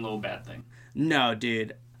one little bad thing. No,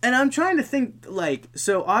 dude. And I'm trying to think, like,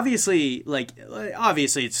 so obviously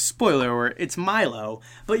it's a spoiler, or it's Milo,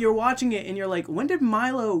 but you're watching it and you're like, when did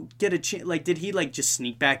Milo get a chance? Like, did he, like, just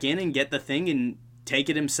sneak back in and get the thing and take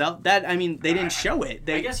it himself? That, I mean, they didn't show it.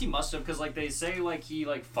 I guess he must have, because, like, they say, like, he,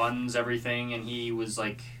 like, funds everything, and he was,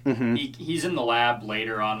 like, he's in the lab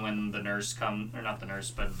later on when the nurse comes, or not the nurse,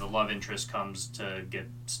 but the love interest comes to get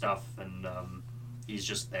stuff, and he's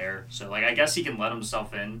just there. So, like, I guess he can let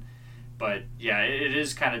himself in, but, yeah, it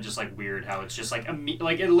is kind of just, like, weird how it's just, like,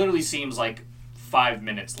 it literally seems like 5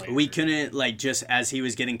 minutes later. We couldn't, like, just as he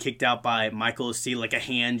was getting kicked out by Michael, see, like, a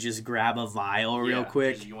hand just grab a vial real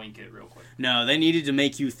quick. Just yoink it real quick. No, they needed to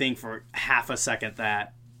make you think for half a second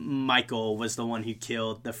that Michael was the one who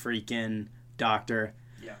killed the freaking doctor.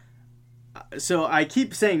 Yeah. So I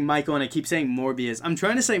keep saying Michael and I keep saying Morbius. I'm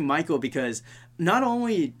trying to say Michael because not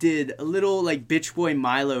only did a little, like, bitch boy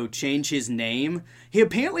Milo change his name, he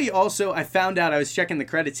apparently also, I found out, I was checking the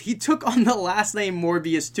credits, he took on the last name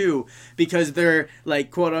Morbius too, because they're, like,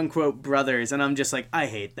 quote-unquote brothers, and I'm just like, I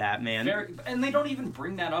hate that, man. And they don't even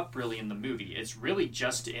bring that up, really, in the movie. It's really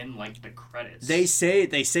just in, like, the credits. They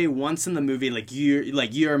say once in the movie, like,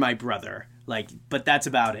 you're my brother, like, but that's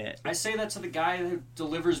about it. I say that to the guy who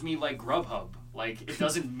delivers me, like, Grubhub. Like, it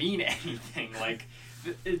doesn't mean anything, like...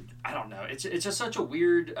 I don't know. It's just such a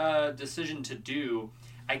weird decision to do.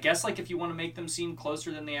 I guess, like, if you want to make them seem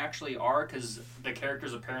closer than they actually are, because the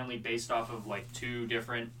character's apparently based off of, like, two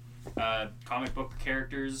different comic book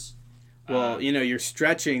characters. Well, you know, you're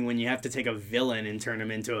stretching when you have to take a villain and turn him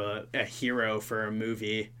into a hero for a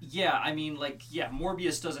movie. Yeah, I mean, like, yeah,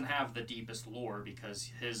 Morbius doesn't have the deepest lore because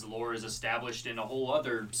his lore is established in a whole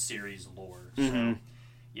other series lore. So,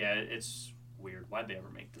 yeah, it's... weird. Why'd they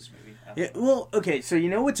ever make this movie? Yeah, well, okay, so you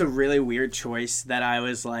know what's a really weird choice that I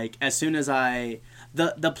was like, as soon as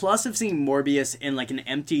the plus of seeing Morbius in, like, an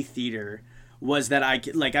empty theater was that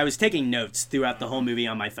I was taking notes throughout the whole movie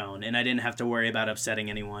on my phone, and I didn't have to worry about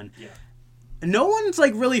upsetting anyone. Yeah. No one's,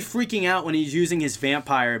 like, really freaking out when he's using his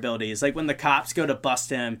vampire abilities. Like, when the cops go to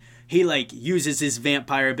bust him, he, like, uses his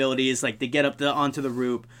vampire abilities, like, to get up onto the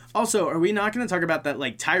roof. Also, are we not going to talk about that,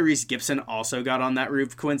 like, Tyrese Gibson also got on that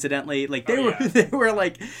roof, coincidentally? Like, they were,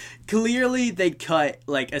 like, clearly they cut,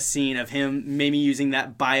 like, a scene of him maybe using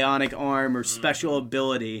that bionic arm or special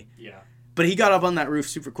ability. Yeah. But he got up on that roof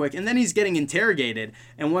super quick, and then he's getting interrogated.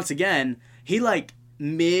 And once again, he, like,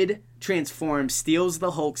 mid-transform steals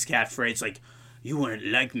the Hulk's catchphrase, like, you wouldn't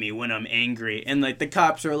like me when I'm angry. And, like, the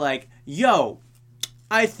cops are like, yo,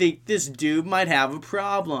 I think this dude might have a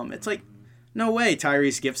problem. It's like, no way,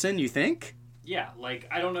 Tyrese Gibson, you think? Yeah, like,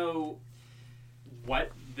 I don't know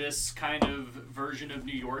what this kind of version of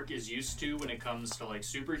New York is used to when it comes to, like,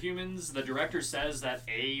 superhumans. The director says that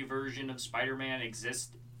a version of Spider-Man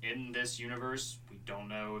exists in this universe. We don't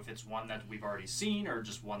know if it's one that we've already seen or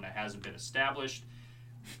just one that hasn't been established.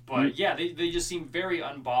 But, yeah, they just seem very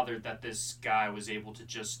unbothered that this guy was able to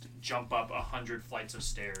just jump up 100 flights of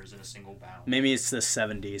stairs in a single bound. Maybe it's the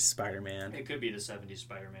 70s Spider-Man. It could be the 70s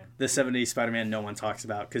Spider-Man. The 70s Spider-Man no one talks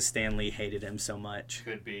about because Stan Lee hated him so much.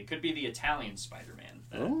 Could be. Could be the Italian Spider-Man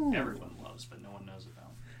that everyone loves but no one knows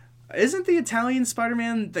about. Isn't the Italian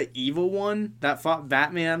Spider-Man the evil one that fought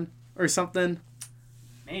Batman or something?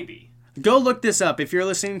 Maybe. Go look this up if you're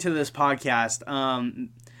listening to this podcast.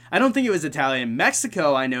 I don't think it was Italian.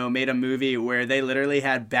 Mexico, I know, made a movie where they literally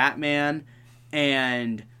had Batman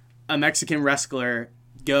and a Mexican wrestler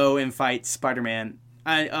go and fight Spider-Man.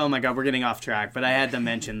 Oh my god, we're getting off track, but I had to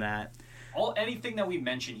mention that. Anything that we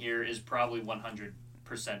mention here is probably 100%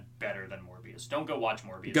 better than Morbius. Don't go watch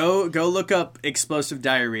Morbius. Go look up Explosive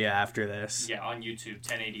Diarrhea after this. Yeah, on YouTube,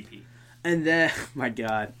 1080p. And then, my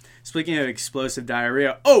God, speaking of Explosive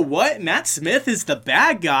Diarrhea, oh, what? Matt Smith is the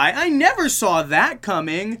bad guy? I never saw that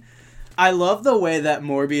coming. I love the way that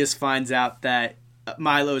Morbius finds out that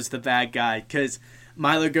Milo's the bad guy, because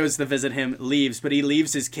Milo goes to visit him, leaves, but he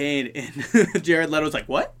leaves his cane, and Jared Leto's like,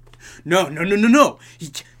 what? No.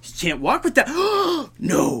 He can't walk with that.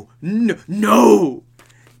 No.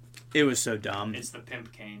 It was so dumb. It's the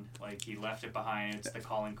pimp cane. Like, he left it behind. It's the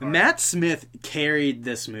calling card. Matt Smith carried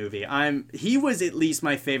this movie. He was at least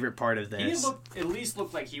my favorite part of this. He at least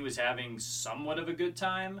looked like he was having somewhat of a good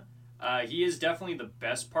time. He is definitely the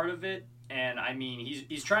best part of it. And, I mean,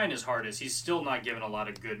 he's trying his hardest. He's still not given a lot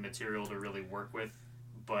of good material to really work with.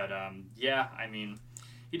 But, yeah, I mean,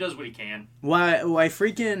 he does what he can. Why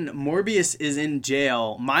freaking Morbius is in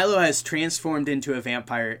jail, Milo has transformed into a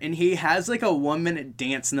vampire, and he has like a 1-minute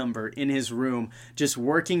dance number in his room, just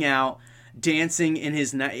working out, dancing in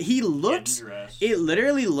his night. It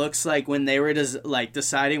literally looks like when they were just like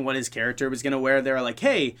deciding what his character was going to wear, they were like,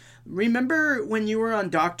 hey, remember when you were on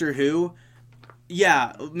Doctor Who?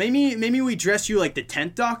 Yeah, maybe we dress you like the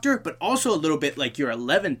 10th Doctor, but also a little bit like your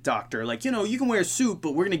 11th Doctor. Like, you know, you can wear a suit,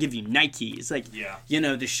 but we're going to give you Nikes. Like, yeah. You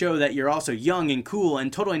know, to show that you're also young and cool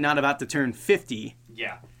and totally not about to turn 50.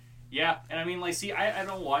 Yeah. Yeah, and I mean, like, see, I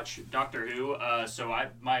don't watch Doctor Who, so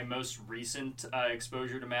my most recent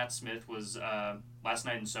exposure to Matt Smith was Last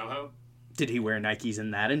Night in Soho. Did he wear Nikes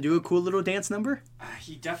in that and do a cool little dance number?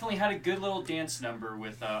 He definitely had a good little dance number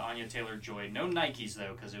with Anya Taylor-Joy. No Nikes,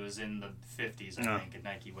 though, because it was in the 50s, I think, and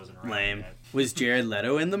Nike wasn't around Lame. yet. Was Jared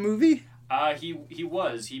Leto in the movie? He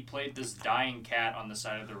was. He played this dying cat on the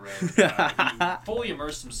side of the road. He fully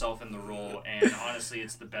immersed himself in the role, and honestly,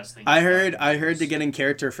 it's the best thing. I heard to get in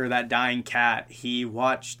character for that dying cat, he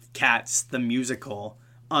watched Cats, the musical,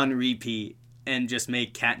 on repeat, and just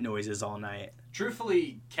made cat noises all night.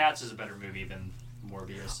 Truthfully, Cats is a better movie than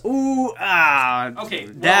Morbius. Ooh, okay,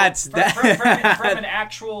 well, that's from an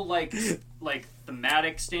actual like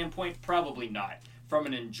thematic standpoint, probably not. From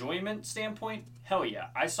an enjoyment standpoint, hell yeah.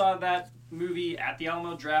 I saw that movie at the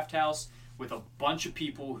Alamo Drafthouse with a bunch of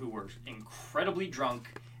people who were incredibly drunk,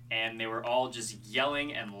 and they were all just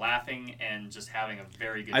yelling and laughing and just having a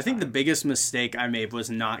very good time. I think the biggest mistake I made was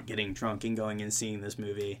not getting drunk and going and seeing this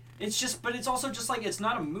movie. But it's also just like, it's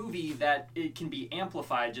not a movie that it can be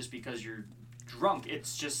amplified just because you're drunk.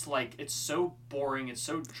 It's just like, it's so boring, it's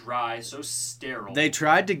so dry, so sterile. They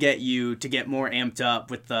tried to get you to get more amped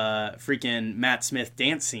up with the freaking Matt Smith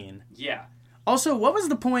dance scene. Yeah. Also, what was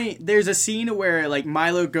the point? There's a scene where like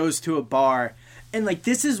Milo goes to a bar, and like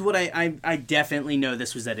this is what I definitely know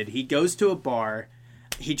this was edited. He goes to a bar,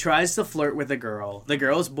 he tries to flirt with a girl. The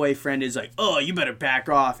girl's boyfriend is like, "Oh, you better back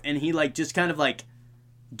off," and he like just kind of like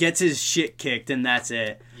gets his shit kicked, and that's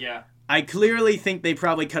it. Yeah. I clearly think they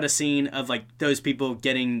probably cut a scene of like those people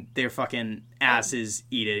getting their fucking asses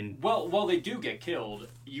eaten. Well, they do get killed.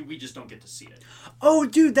 We just don't get to see it. Oh,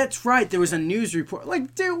 dude, that's right. There was a news report.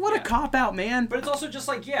 Like, dude, what a cop out, man. But it's also just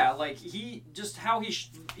like, yeah, like he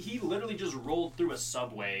literally just rolled through a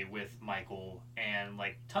subway with Michael, and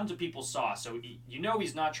like tons of people saw. So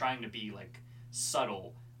he's not trying to be like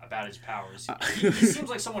subtle about his powers. He seems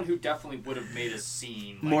like someone who definitely would have made a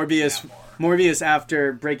scene. Like, Morbius,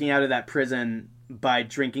 after breaking out of that prison by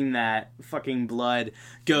drinking that fucking blood,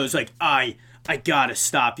 goes like, I gotta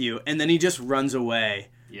stop you, and then he just runs away.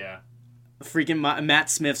 Yeah. Freaking Matt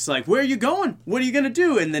Smith's like, where are you going? What are you gonna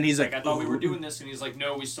do? And then he's like, I thought we were doing this, and he's like,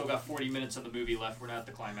 no, we still got 40 minutes of the movie left. We're not at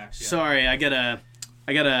the climax yet. Sorry, I gotta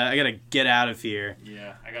get out of here.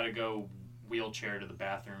 Yeah, I gotta go wheelchair to the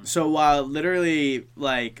bathroom. So while literally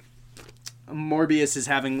like Morbius is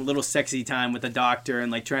having a little sexy time with the doctor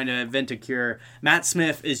and like trying to invent a cure, Matt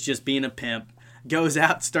Smith is just being a pimp, goes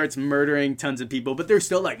out, starts murdering tons of people, but they're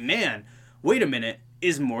still like, man, wait a minute,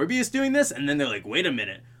 is Morbius doing this? And then they're like, wait a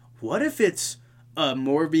minute, what if it's a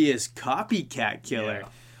Morbius copycat killer? Yeah.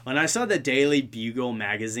 When I saw the Daily Bugle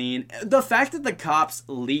magazine, the fact that the cops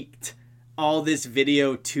leaked all this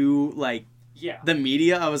video to like the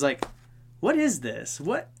media, I was like, what is this?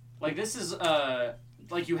 What? Like, this is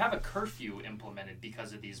like you have a curfew implemented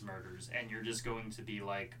because of these murders, and you're just going to be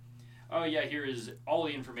like, oh yeah, here is all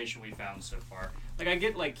the information we found so far. Like, I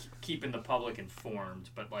get like keeping the public informed,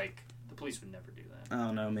 but like the police would never do that. I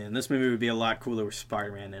don't know, man. This movie would be a lot cooler with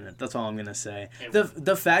Spider-Man in it. That's all I'm gonna say.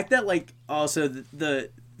 The fact that like also the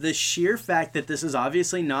sheer fact that this is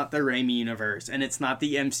obviously not the Raimi universe and it's not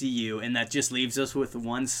the MCU, and that just leaves us with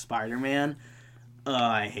one Spider-Man. Oh,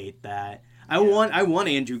 I hate that. I want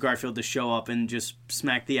Andrew Garfield to show up and just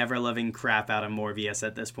smack the ever-loving crap out of Morbius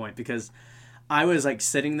at this point, because I was like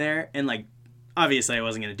sitting there and like, obviously I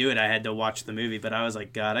wasn't going to do it. I had to watch the movie, but I was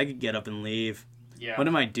like, God, I could get up and leave. Yeah. What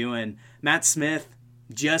am I doing? Matt Smith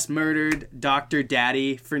just murdered Dr.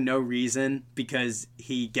 Daddy for no reason because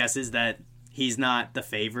he guesses that he's not the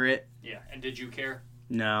favorite. Yeah, and did you care?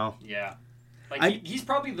 No. Yeah. Like, he's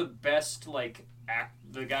probably the best, like,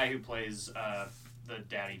 the guy who plays the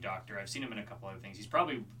daddy doctor. I've seen him in a couple other things. He's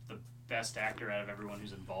probably the best actor out of everyone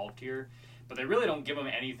who's involved here. But they really don't give him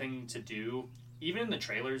anything to do. Even in the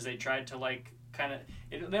trailers, they tried to, like, kind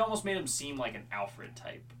of... They almost made him seem like an Alfred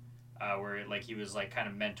type. Where, like, he was, like, kind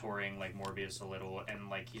of mentoring, like, Morbius a little. And,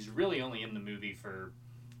 like, he's really only in the movie for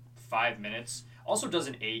 5 minutes. Also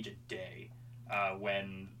doesn't age a day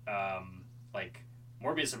when, like...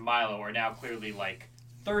 Morbius and Milo are now clearly like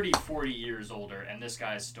 30, 40 years older, and this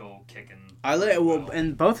guy's still kicking.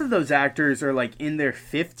 And both of those actors are like in their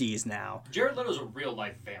 50s now. Jared Leto's a real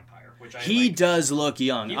life vampire, which he does look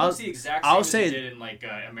young. He looks the exact same as he did in like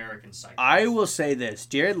American Psycho. I will say this: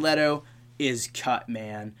 Jared Leto is cut,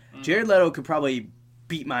 man. Mm-hmm. Jared Leto could probably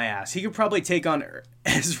beat my ass. He could probably take on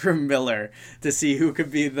Ezra Miller to see who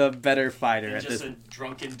could be the better fighter at this. Just a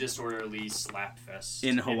drunken, disorderly slap fest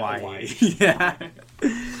in Hawaii. Yeah.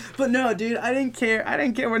 But no, dude, I didn't care. I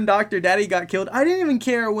didn't care when Dr. Daddy got killed. I didn't even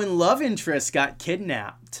care when love interest got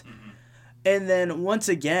kidnapped. Mm-hmm. And then once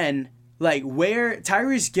again, like, where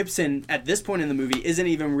Tyrese Gibson at this point in the movie isn't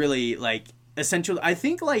even really like essential. I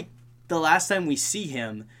think like the last time we see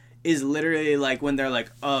him is literally like when they're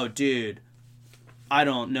like, "Oh, dude, I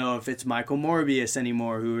don't know if it's Michael Morbius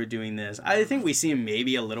anymore who are doing this." I think we see him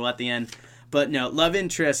maybe a little at the end. But no, love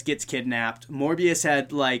interest gets kidnapped. Morbius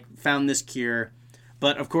had, like, found this cure.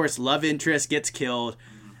 But, of course, love interest gets killed.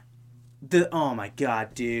 Oh, my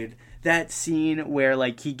God, dude. That scene where,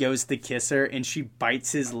 like, he goes to kiss her and she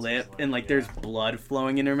bites his lip and, like, there's blood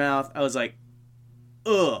flowing in her mouth. I was like,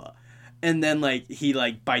 ugh. And then, like, he,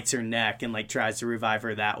 like, bites her neck and, like, tries to revive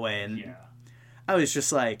her that way. And I was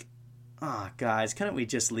just like, guys, couldn't we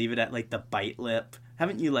just leave it at, like, the bite lip?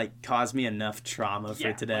 Haven't you, like, caused me enough trauma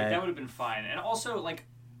for today? Like, that would have been fine. And also, like,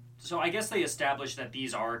 so I guess they established that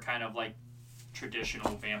these are kind of, like,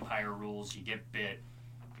 traditional vampire rules. You get bit,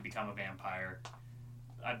 you become a vampire.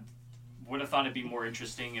 I would have thought it'd be more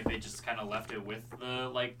interesting if they just kind of left it with the,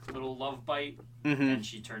 like, little love bite, and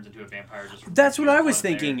she turns into a vampire just... That's what I was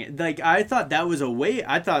thinking. There. Like, I thought that was a way...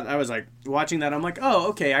 I was, like, watching that, I'm like, oh,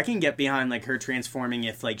 okay, I can get behind, like, her transforming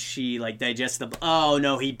if, like, she, like, digests the... Oh,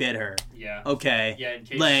 no, he bit her. Yeah. Okay. Yeah, in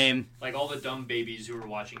case... Lame. Like, all the dumb babies who were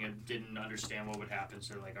watching it didn't understand what would happen,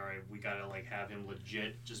 so they're like, all right, we gotta, like, have him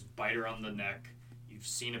legit just bite her on the neck. You've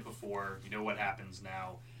seen it before. You know what happens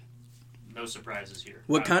now. No surprises here.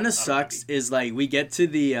 What kind of sucks is like we get to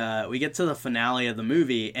the finale of the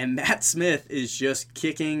movie and Matt Smith is just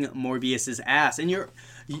kicking Morbius's ass, and you're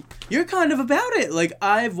kind of about it. Like,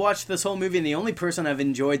 I've watched this whole movie and the only person I've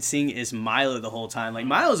enjoyed seeing is Milo the whole time. Like,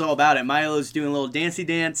 Milo's all about it. Milo's doing a little dancey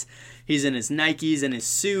dance. He's in his Nikes and his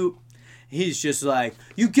suit. He's just like,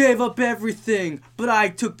 you gave up everything, but I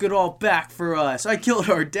took it all back for us. I killed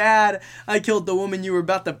our dad. I killed the woman you were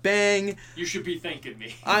about to bang. You should be thanking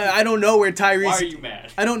me. I don't know where Tyrese... Why are you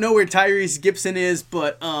mad? I don't know where Tyrese Gibson is,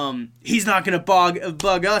 but he's not going to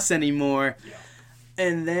bug us anymore. Yeah.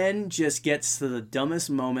 And then just gets to the dumbest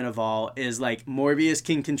moment of all is, like, Morbius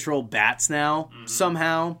can control bats now,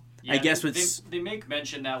 somehow. Yeah, I guess they make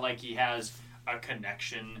mention that, like, he has a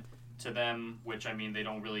connection to them, which, I mean, they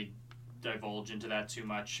don't really divulge into that too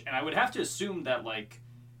much. And I would have to assume that, like,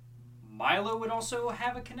 Milo would also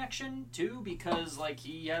have a connection, too, because, like,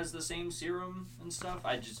 he has the same serum and stuff.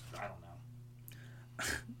 I don't know.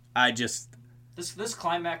 This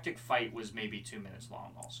climactic fight was maybe 2 minutes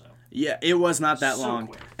long, also. Yeah, it was not that so long.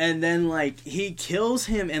 Quick. And then, like, he kills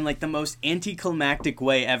him in, like, the most anticlimactic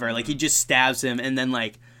way ever. Like, he just stabs him, and then,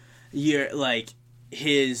 like, you're, like,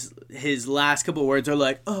 his last couple words are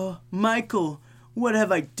like, "Oh, Michael, what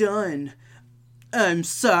have I done? I'm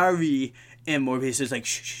sorry." And Morbius is like,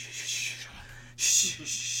 shh.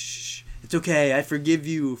 It's okay, I forgive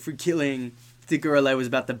you for killing the girl I was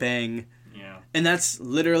about to bang. Yeah. And that's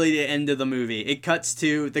literally the end of the movie. It cuts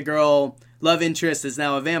to the girl, love interest, is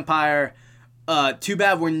now a vampire. Too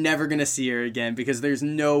bad we're never going to see her again, because there's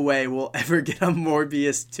no way we'll ever get a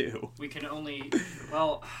Morbius 2. We can only...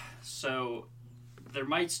 Well, so there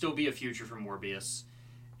might still be a future for Morbius,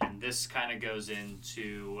 and this kind of goes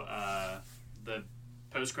into the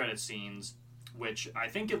post-credit scenes, which I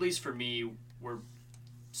think, at least for me, were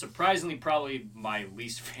surprisingly probably my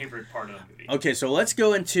least favorite part of the movie. Okay, so let's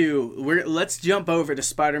jump over to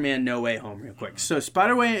Spider-Man No Way Home real quick. So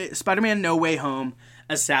Spider-Man No Way Home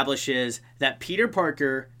establishes that Peter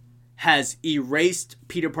Parker has erased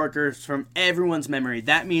Peter Parker from everyone's memory.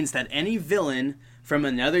 That means that any villain from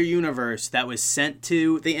another universe that was sent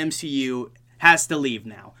to the MCU has to leave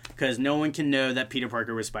now, because no one can know that Peter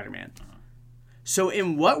Parker was Spider-Man. So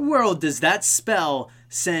in what world does that spell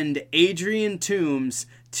send Adrian Toomes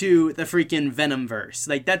to the freaking Venomverse?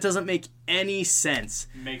 Like, that doesn't make any sense.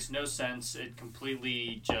 It makes no sense. It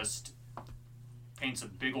completely just paints a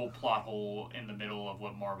big old plot hole in the middle of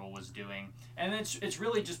what Marvel was doing. And it's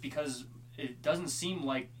really just because it doesn't seem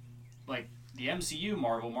like the MCU,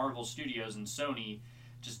 Marvel Studios, and Sony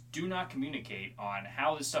just do not communicate on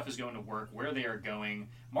how this stuff is going to work, where they are going.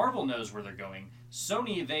 Marvel knows where they're going.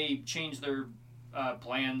 Sony, they change their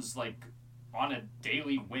plans like on a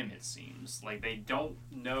daily whim, it seems. Like, they don't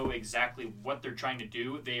know exactly what they're trying to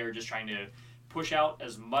do. They are just trying to push out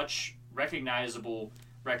as much recognizable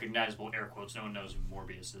air quotes, no one knows who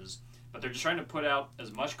Morbius is, but they're just trying to put out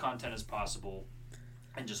as much content as possible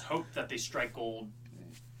and just hope that they strike gold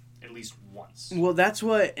at least once. Well, that's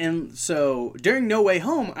what, and so during No Way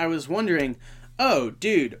Home, I was wondering, oh,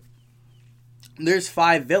 dude, there's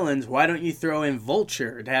 5 villains, why don't you throw in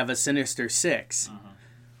Vulture to have a Sinister Six? Uh-huh.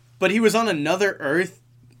 But he was on another Earth.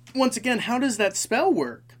 Once again, how does that spell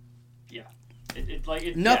work? Yeah.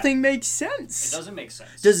 Nothing makes sense. It doesn't make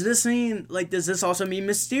sense. Does this also mean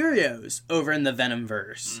Mysterio's over in the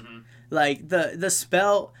Venomverse? Mm-hmm. Like, the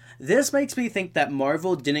spell... This makes me think that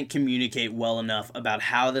Marvel didn't communicate well enough about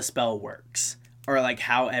how the spell works, or like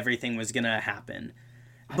how everything was gonna happen.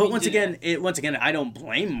 Once again, I don't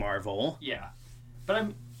blame Marvel. Yeah,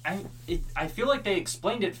 but I feel like they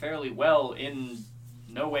explained it fairly well in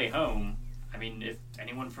No Way Home. I mean, if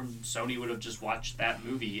anyone from Sony would have just watched that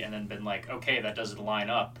movie and then been like, okay, that doesn't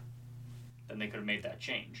line up, then they could have made that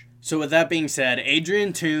change. So with that being said,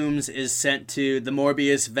 Adrian Toomes is sent to the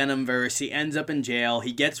Morbius Venomverse. He ends up in jail.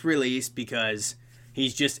 He gets released because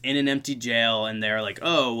he's just in an empty jail, and they're like,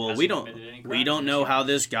 "Oh, well, we don't know how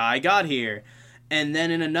this guy got here." And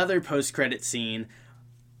then in another post-credit scene,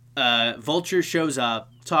 Vulture shows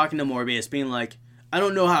up talking to Morbius, being like, "I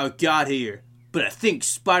don't know how it got here, but I think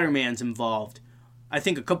Spider-Man's involved. I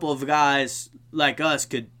think a couple of guys like us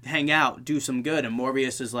could hang out, do some good." And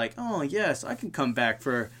Morbius is like, "Oh, yes, I can come back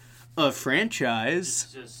for a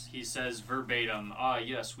franchise." He says verbatim,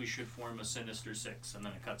 yes, we should form a Sinister Six, and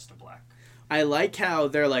then it cuts to black. I like how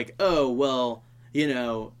they're like, oh, well, he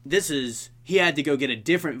had to go get a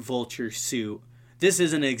different Vulture suit. This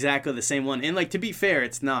isn't exactly the same one. And, like, to be fair,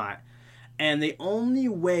 it's not. And the only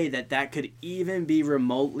way that could even be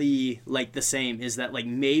remotely, like, the same is that, like,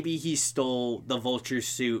 maybe he stole the Vulture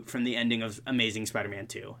suit from the ending of Amazing Spider-Man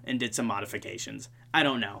 2 and did some modifications. I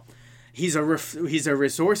don't know. He's a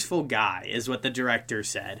resourceful guy, is what the director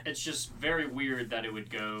said. It's just very weird that it would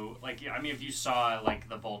go... Like, I mean, if you saw, like,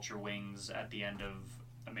 the Vulture wings at the end of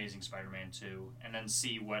Amazing Spider-Man 2 and then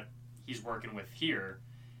see what he's working with here,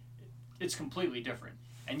 it's completely different.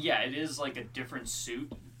 And, yeah, it is, like, a different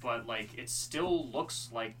suit, but, like, it still looks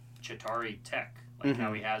like Chitauri tech, like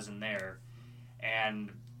how he has in there.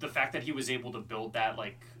 And the fact that he was able to build that,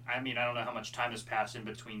 like... I mean, I don't know how much time has passed in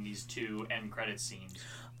between these two end credit scenes.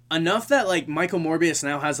 Enough that, like, Michael Morbius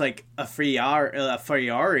now has, like, a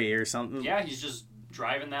Ferrari or something. Yeah, he's just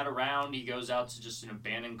driving that around. He goes out to just an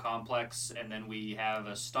abandoned complex, and then we have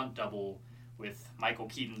a stunt double with Michael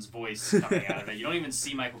Keaton's voice coming out of it. You don't even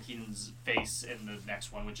see Michael Keaton's face in the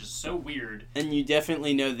next one, which is so weird. And you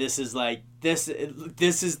definitely know this is, like, this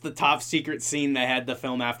is the top secret scene they had to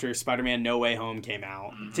film after Spider-Man No Way Home came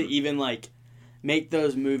out. Mm-hmm. To even, like, make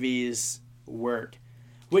those movies work.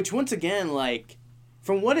 Which, once again, like...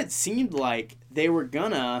 From what it seemed like, they were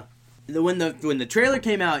gonna... When the trailer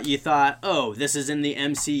came out, you thought, oh, this is in the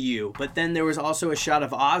MCU. But then there was also a shot of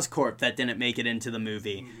Oscorp that didn't make it into the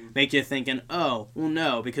movie. Mm-hmm. Make you thinking, oh, well,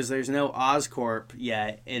 no, because there's no Oscorp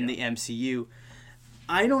yet in the MCU.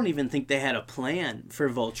 I don't even think they had a plan for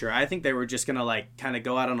Vulture. I think they were just gonna, like, kind of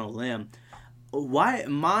go out on a limb.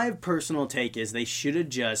 My personal take is they should have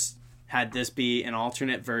just had this be an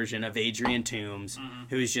alternate version of Adrian Toomes,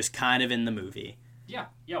 who's just kind of in the movie.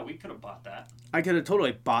 Yeah, we could have bought that. I could have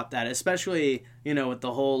totally bought that, especially, with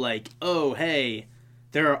the whole, like, oh, hey,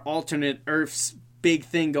 there are alternate Earths big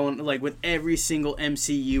thing going, like, with every single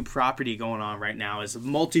MCU property going on right now is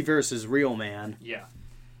multiverse is real, man.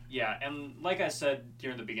 Yeah, and like I said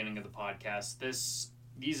during the beginning of the podcast,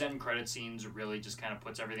 these end credit scenes really just kind of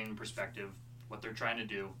puts everything in perspective, what they're trying to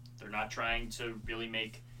do. They're not trying to really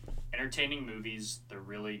make entertaining movies. They're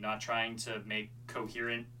really not trying to make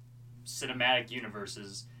coherent cinematic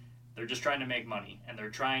universes. They're just trying to make money, and they're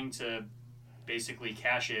trying to basically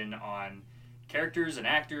cash in on characters and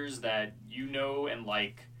actors that you know and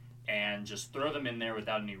like, and just throw them in there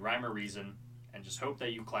without any rhyme or reason, and just hope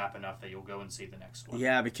that you clap enough that you'll go and see the next one.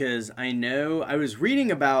 Yeah, because I know I was reading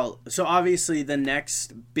about, so obviously the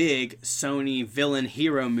next big Sony villain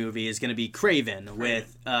hero movie is going to be Kraven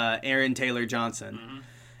with Aaron Taylor Johnson. Mm-hmm.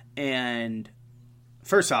 And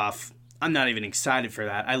first off, I'm not even excited for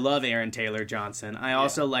that. I love Aaron Taylor Johnson. I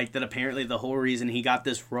also like that apparently the whole reason he got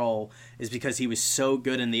this role is because he was so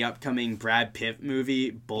good in the upcoming Brad Pitt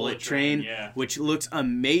movie Bullet Train, which looks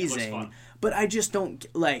amazing. Looks fun. But I just don't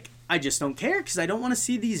care because I don't want to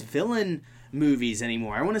see these villain movies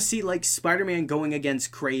anymore. I want to see like Spider-Man going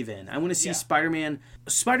against Kraven. I want to see Spider-Man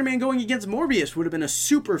going against Morbius would have been a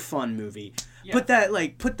super fun movie. Yeah.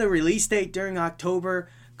 Put the release date during October.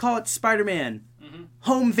 Call it Spider-Man.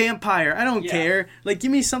 Home Vampire. I don't care. Like,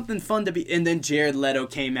 give me something fun to be. And then Jared Leto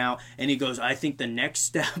came out and he goes, I think the next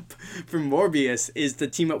step for Morbius is to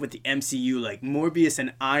team up with the MCU, like Morbius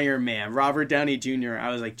and Iron Man, Robert Downey Jr. I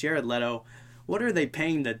was like, Jared Leto, what are they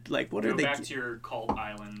paying the, like, what go are they? Go back to your cult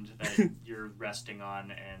island that you're resting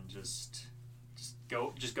on and just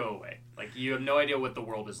go away. Like, you have no idea what the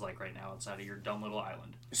world is like right now outside of your dumb little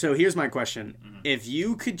island. So here's my question. Mm-hmm. If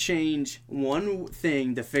you could change one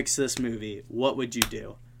thing to fix this movie, what would you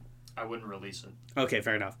do? I wouldn't release it. Okay,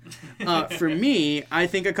 fair enough. For me, I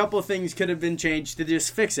think a couple of things could have been changed to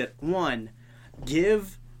just fix it. One,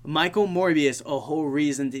 give Michael Morbius a whole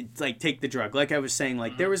reason to, like, take the drug. Like I was saying,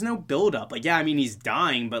 like, there was no build-up. Like, yeah, I mean, he's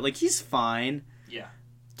dying, but, like, he's fine. Yeah.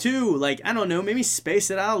 Two, like, I don't know, maybe space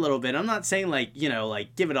it out a little bit. I'm not saying, like, you know,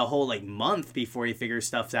 like, give it a whole, like, month before he figures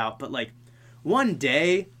stuff out, but, like, one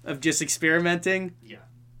day of just experimenting. Yeah.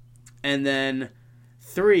 And then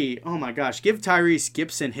 3, oh my gosh, give Tyrese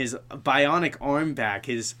Gibson his bionic arm back.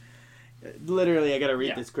 Literally, I gotta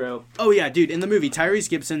read this, Crow. Oh yeah, dude, in the movie, Tyrese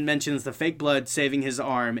Gibson mentions the fake blood saving his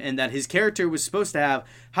arm and that his character was supposed to have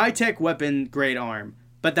high-tech weapon-grade arm,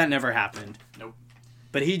 but that never happened. Nope.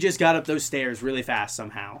 But he just got up those stairs really fast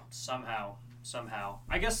somehow. Somehow.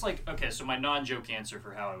 I guess, like, okay, so my non-joke answer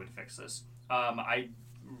for how I would fix this. I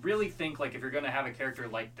really think, like, if you're going to have a character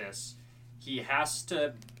like this, he has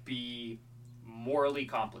to be morally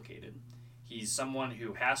complicated. He's someone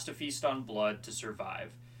who has to feast on blood to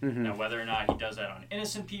survive. Mm-hmm. Now, whether or not he does that on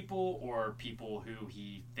innocent people or people who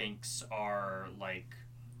he thinks are, like,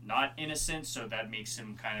 not innocent, so that makes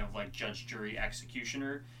him kind of like judge, jury,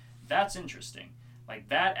 executioner, that's interesting. Like,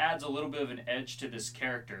 that adds a little bit of an edge to this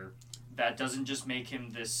character that doesn't just make him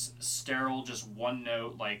this sterile, just one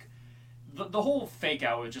note, like, the whole fake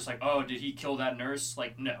out was just like, oh, did he kill that nurse?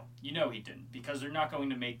 Like, no, you know he didn't, because they're not going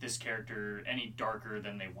to make this character any darker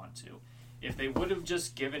than they want to. If they would have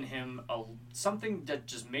just given him something that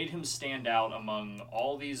just made him stand out among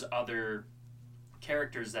all these other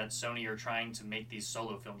characters that Sony are trying to make these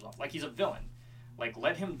solo films off, like, he's a villain. Like,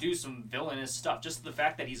 let him do some villainous stuff. Just the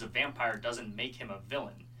fact that he's a vampire doesn't make him a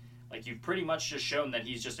villain. Like, you've pretty much just shown that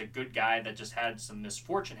he's just a good guy that just had some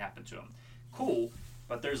misfortune happen to him. Cool,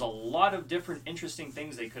 but there's a lot of different interesting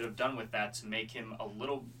things they could have done with that to make him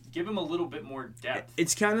give him a little bit more depth.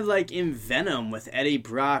 It's kind of like in Venom with Eddie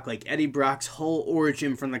Brock. Like, Eddie Brock's whole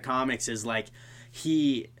origin from the comics is, like,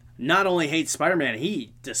 he not only hates Spider-Man,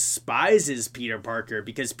 he despises Peter Parker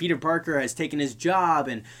because Peter Parker has taken his job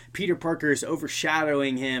and Peter Parker is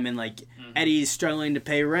overshadowing him and, like, Eddie's struggling to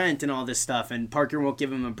pay rent and all this stuff and Parker won't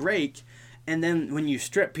give him a break. And then when you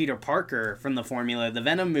strip Peter Parker from the formula, the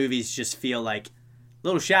Venom movies just feel, like, a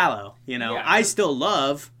little shallow, you know? Yeah, I still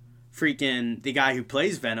love freaking the guy who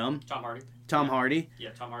plays Venom. Tom Hardy.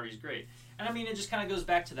 Yeah, Tom Hardy's great. And I mean, it just kind of goes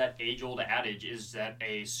back to that age-old adage is that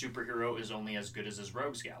a superhero is only as good as his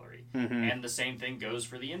rogues gallery. Mm-hmm. And the same thing goes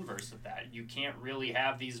for the inverse of that. You can't really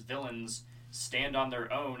have these villains stand on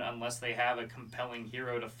their own unless they have a compelling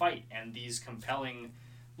hero to fight. And these compelling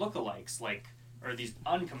lookalikes, or these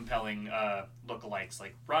uncompelling lookalikes,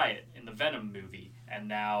 like Riot in the Venom movie, and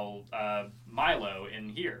now Milo in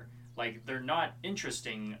here. Like, they're not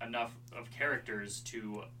interesting enough of characters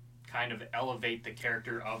to kind of elevate the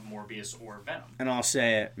character of Morbius or Venom. And I'll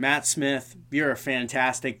say it, Matt Smith, you're a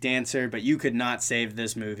fantastic dancer, but you could not save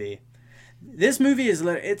this movie. This movie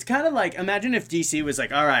it's kind of like, imagine if DC was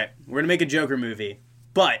like, all right, we're going to make a Joker movie,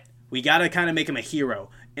 but we got to kind of make him a hero.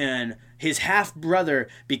 And his half-brother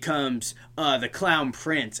becomes the Clown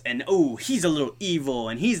Prince, and he's a little evil,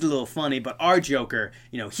 and he's a little funny, but our Joker,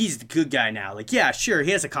 he's the good guy now. Like, yeah, sure,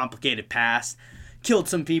 he has a complicated past, killed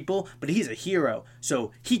some people, but he's a hero.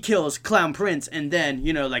 So he kills Clown Prince, and then,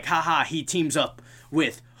 haha, he teams up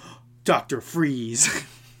with Dr. Freeze.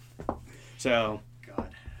 So...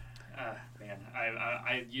 God. Man,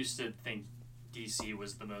 I used to think DC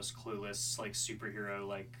was the most clueless, like, superhero,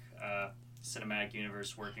 like, cinematic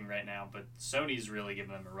universe working right now, but Sony's really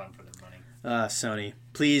giving them a run for their money. Sony,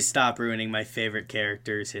 please stop ruining my favorite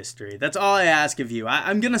character's history. That's all I ask of you.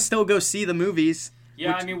 I'm gonna still go see the movies.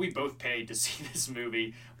 Yeah, I mean, we both paid to see this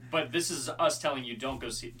movie, but this is us telling you don't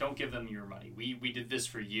give them your money. We did this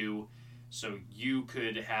for you, so you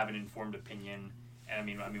could have an informed opinion.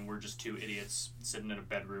 And I mean, we're just two idiots sitting in a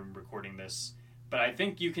bedroom recording this, but I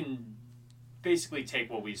think you can basically take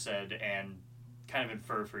what we said and kind of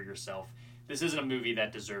infer for yourself. This isn't a movie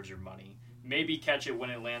that deserves your money. Maybe catch it when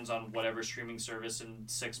it lands on whatever streaming service in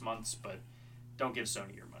 6 months, but don't give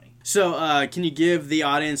Sony your money. So, can you give the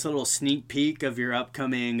audience a little sneak peek of your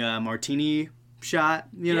upcoming martini shot,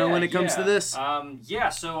 when it comes to this?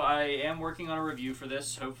 So I am working on a review for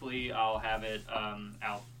this. Hopefully I'll have it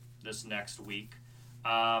out this next week.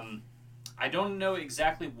 I don't know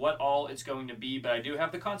exactly what all it's going to be, but I do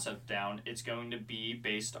have the concept down. It's going to be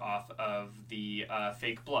based off of the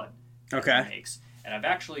fake blood that it makes. And I've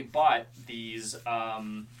actually bought these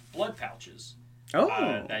blood pouches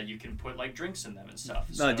that you can put like drinks in them and stuff.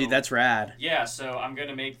 So, dude, that's rad. Yeah, so I'm going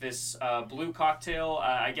to make this blue cocktail.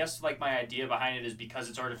 I guess like my idea behind it is because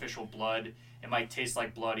it's artificial blood, it might taste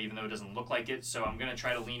like blood even though it doesn't look like it. So I'm going to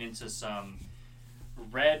try to lean into some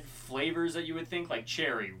red flavors that you would think, like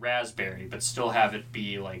cherry, raspberry, but still have it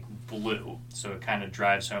be like blue. So it kind of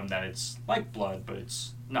drives home that it's like blood, but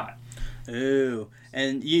it's not. Ooh,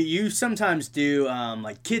 and you sometimes do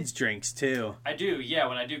like kids drinks too. I do, yeah.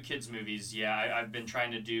 When I do kids movies, yeah, I've been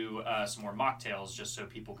trying to do some more mocktails just so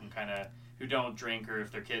people can kind of, who don't drink or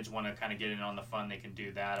if their kids want to kind of get in on the fun, they can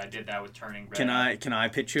do that. I did that with Turning Red. Can I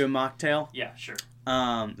pitch you a mocktail? Yeah, sure.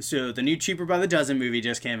 So the new Cheaper by the Dozen movie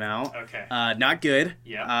just came out. Okay. Not good.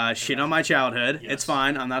 Yeah. Shit on my childhood. Yes. It's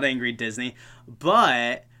fine. I'm not angry at Disney,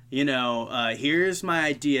 but. Here's my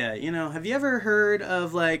idea. Have you ever heard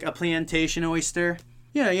of like a plantation oyster?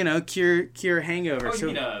 Yeah, cure hangover. Oh, you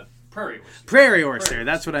mean a prairie oyster? Prairie oyster.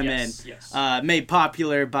 That's what I meant. Yes. Made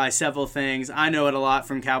popular by several things. I know it a lot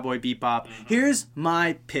from Cowboy Bebop. Mm-hmm. Here's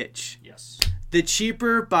my pitch. Yes. The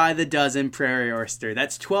Cheaper by the Dozen prairie oyster.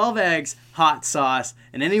 That's 12 eggs, hot sauce,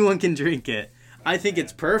 and anyone can drink it. I think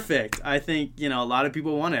it's perfect. I think, a lot of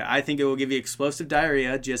people want it. I think it will give you explosive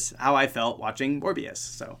diarrhea, just how I felt watching Morbius.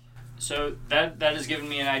 So that has given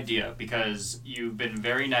me an idea because you've been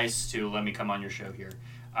very nice to let me come on your show here.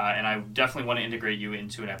 And I definitely want to integrate you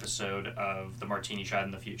into an episode of the Martini Shot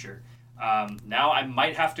in the future. Now I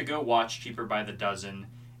might have to go watch Cheaper by the Dozen,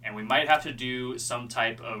 and we might have to do some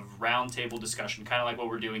type of roundtable discussion, kind of like what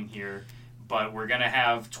we're doing here, but we're going to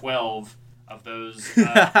have 12 of those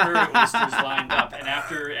prairie oysters lined up, and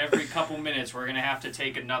after every couple minutes we're going to have to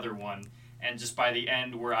take another one, and just by the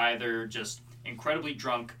end we're either just incredibly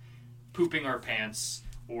drunk, pooping our pants,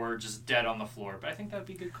 or just dead on the floor. But I think that would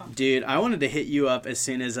be good content. Dude, I wanted to hit you up as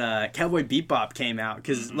soon as Cowboy Bebop came out,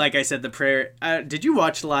 because like I said, the prayer... did you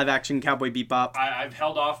watch the live-action Cowboy Bebop? I've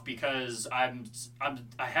held off because I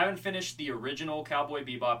haven't finished the original Cowboy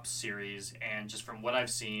Bebop series, and just from what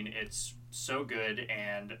I've seen, it's so good,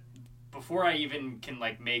 and before I even can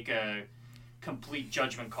make a complete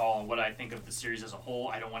judgment call on what I think of the series as a whole,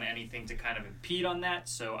 I don't want anything to kind of impede on that,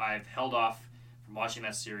 so I've held off from watching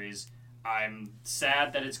that series. I'm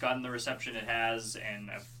sad that it's gotten the reception it has,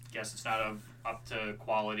 and I guess it's not up to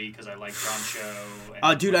quality because I like John Cho.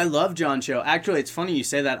 Oh, dude, I love John Cho. Actually, it's funny you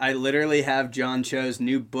say that. I literally have John Cho's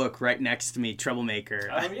new book right next to me, Troublemaker.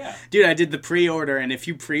 Oh, yeah. Dude, I did the pre-order, and if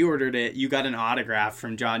you pre-ordered it, you got an autograph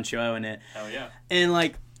from John Cho in it. Oh, yeah. And,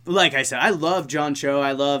 like I said, I love John Cho.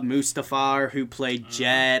 I love Mustafar, who played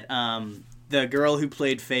Jet. The girl who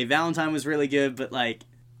played Faye Valentine was really good, but,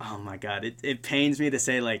 oh, my God. It pains me to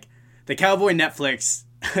say, the Cowboy Netflix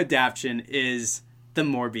adaptation is the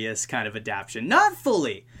Morbius kind of adaptation. Not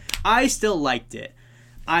fully. I still liked it.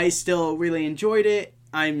 I still really enjoyed it.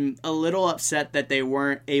 I'm a little upset that they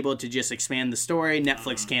weren't able to just expand the story.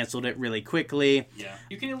 Netflix canceled it really quickly. Yeah.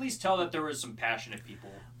 You can at least tell that there was some passionate people.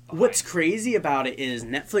 What's crazy about it is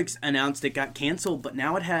Netflix announced it got canceled, but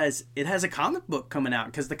now it has a comic book coming out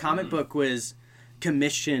because the comic book was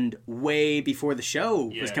commissioned way before the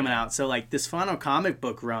show was coming out. So this final comic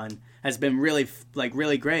book run has been really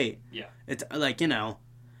really great. Yeah. It's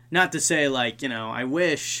not to say I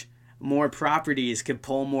wish more properties could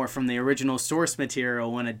pull more from the original source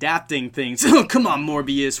material when adapting things. Oh, come on,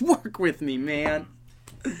 Morbius, work with me, man.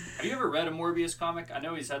 Have you ever read a Morbius comic? I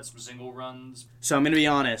know he's had some single runs. So I'm going to be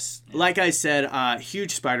honest. Like I said,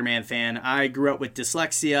 huge Spider-Man fan. I grew up with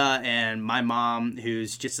dyslexia, and my mom,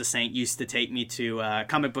 who's just a saint, used to take me to a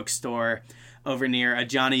comic book store over near a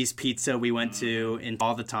Johnny's Pizza we went to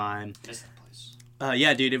all the time. Miss that place.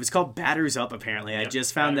 Yeah, dude, it was called Batters Up, apparently. Yep, I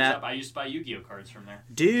just found that. Up. I used to buy Yu-Gi-Oh cards from there.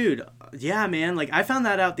 Dude, yeah, man. Like, I found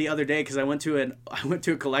that out the other day because I went to a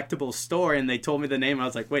collectible store, and they told me the name. I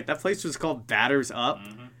was like, wait, that place was called Batters Up?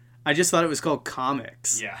 Mm-hmm. I just thought it was called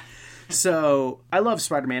Comics. Yeah. So, I love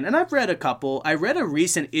Spider-Man, and I've read a couple. I read a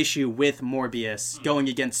recent issue with Morbius going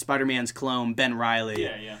against Spider-Man's clone, Ben Reilly.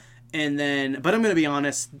 Yeah. And then, but I'm going to be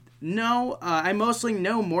honest, no, I mostly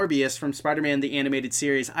know Morbius from Spider-Man the Animated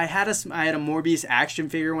Series. I had a Morbius action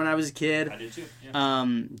figure when I was a kid. I did too, yeah.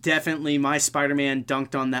 Definitely my Spider-Man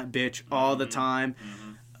dunked on that bitch all the time.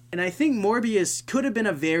 Mm-hmm. And I think Morbius could have been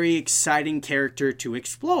a very exciting character to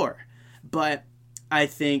explore. But I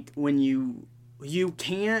think when you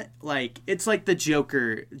can't, like, it's like the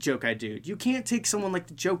Joker joke I do. You can't take someone like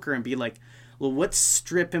the Joker and be like, well, let's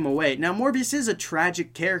strip him away. Now, Morbius is a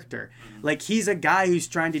tragic character. Like, he's a guy who's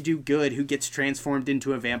trying to do good, who gets transformed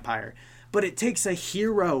into a vampire. But it takes a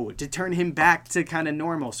hero to turn him back to kind of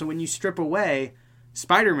normal. So when you strip away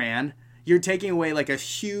Spider-Man, you're taking away, like, a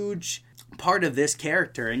huge part of this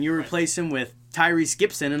character. And you replace him with Tyrese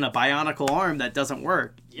Gibson and a bionicle arm that doesn't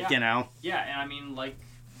work, you know? Yeah, and I mean, like,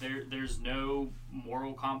 there's no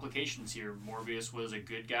moral complications here. Morbius was a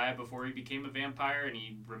good guy before he became a vampire, and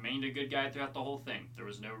he remained a good guy throughout the whole thing. There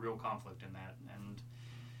was no real conflict in that, and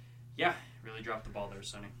yeah, really dropped the ball there,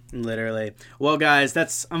 Sonny. Literally. Well, guys,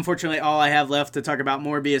 that's unfortunately all I have left to talk about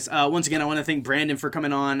Morbius. Once again, I want to thank Brandon for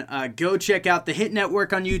coming on. Go check out the Hit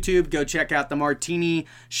Network on YouTube. Go check out the Martini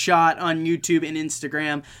Shot on YouTube and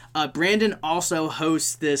Instagram. Brandon also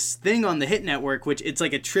hosts this thing on the Hit Network, which it's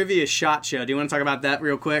like a trivia shot show. Do you want to talk about that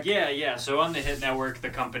real quick? Yeah. So on the Hit Network, the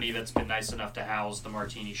company that's been nice enough to house the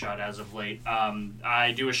Martini Shot as of late,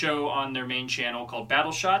 I do a show on their main channel called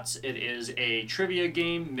Battle Shots. It is a trivia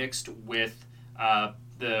game mixed with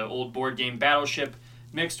the old board game Battleship,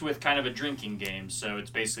 mixed with kind of a drinking game. So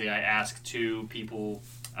it's basically I ask two people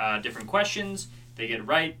different questions. They get it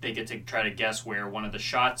right. They get to try to guess where one of the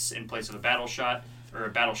shots in place of a battle shot or a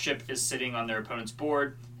battleship is sitting on their opponent's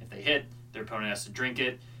board. If they hit, their opponent has to drink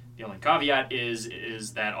it. The only caveat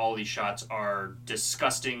is that all these shots are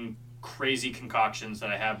disgusting, crazy concoctions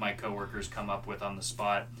that I have my coworkers come up with on the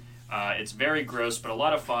spot. It's very gross, but a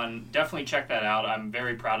lot of fun. Definitely check that out. I'm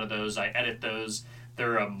very proud of those. I edit those.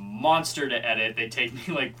 They're a monster to edit. They take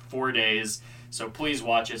me like 4 days. So please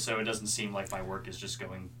watch it so it doesn't seem like my work is just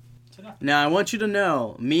going to nothing. Now, I want you to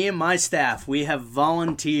know, me and my staff, we have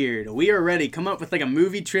volunteered. We are ready. Come up with like a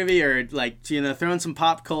movie trivia or like, throw in some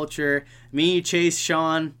pop culture. Me, Chase,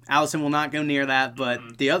 Sean, Allison will not go near that,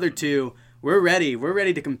 but the other two, we're ready. We're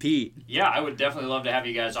ready to compete. Yeah, I would definitely love to have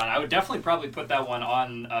you guys on. I would definitely probably put that one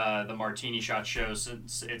on the Martini Shot show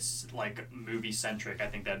since it's like movie centric. I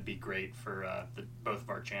think that'd be great for both of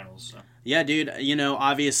our channels. So. Yeah, dude.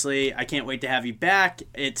 Obviously, I can't wait to have you back.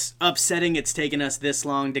 It's upsetting it's taken us this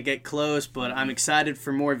long to get close, but I'm excited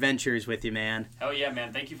for more ventures with you, man. Oh yeah,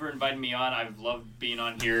 man. Thank you for inviting me on. I've loved being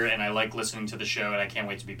on here, and I like listening to the show, and I can't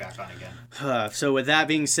wait to be back on again. So with that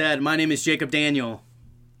being said, my name is Jacob Daniel.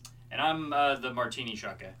 And I'm the Martini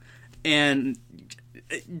Shot guy. And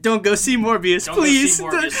don't go see Morbius, don't please. Go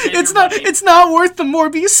see Morbius. It's not worth the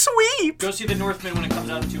Morbius sweep. Go see The Northman when it comes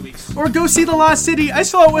out in 2 weeks. Or go see The Lost City. I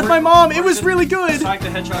saw it with my mom. It was really good. Sonic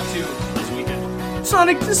the Hedgehog 2 this weekend.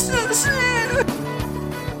 Sonic the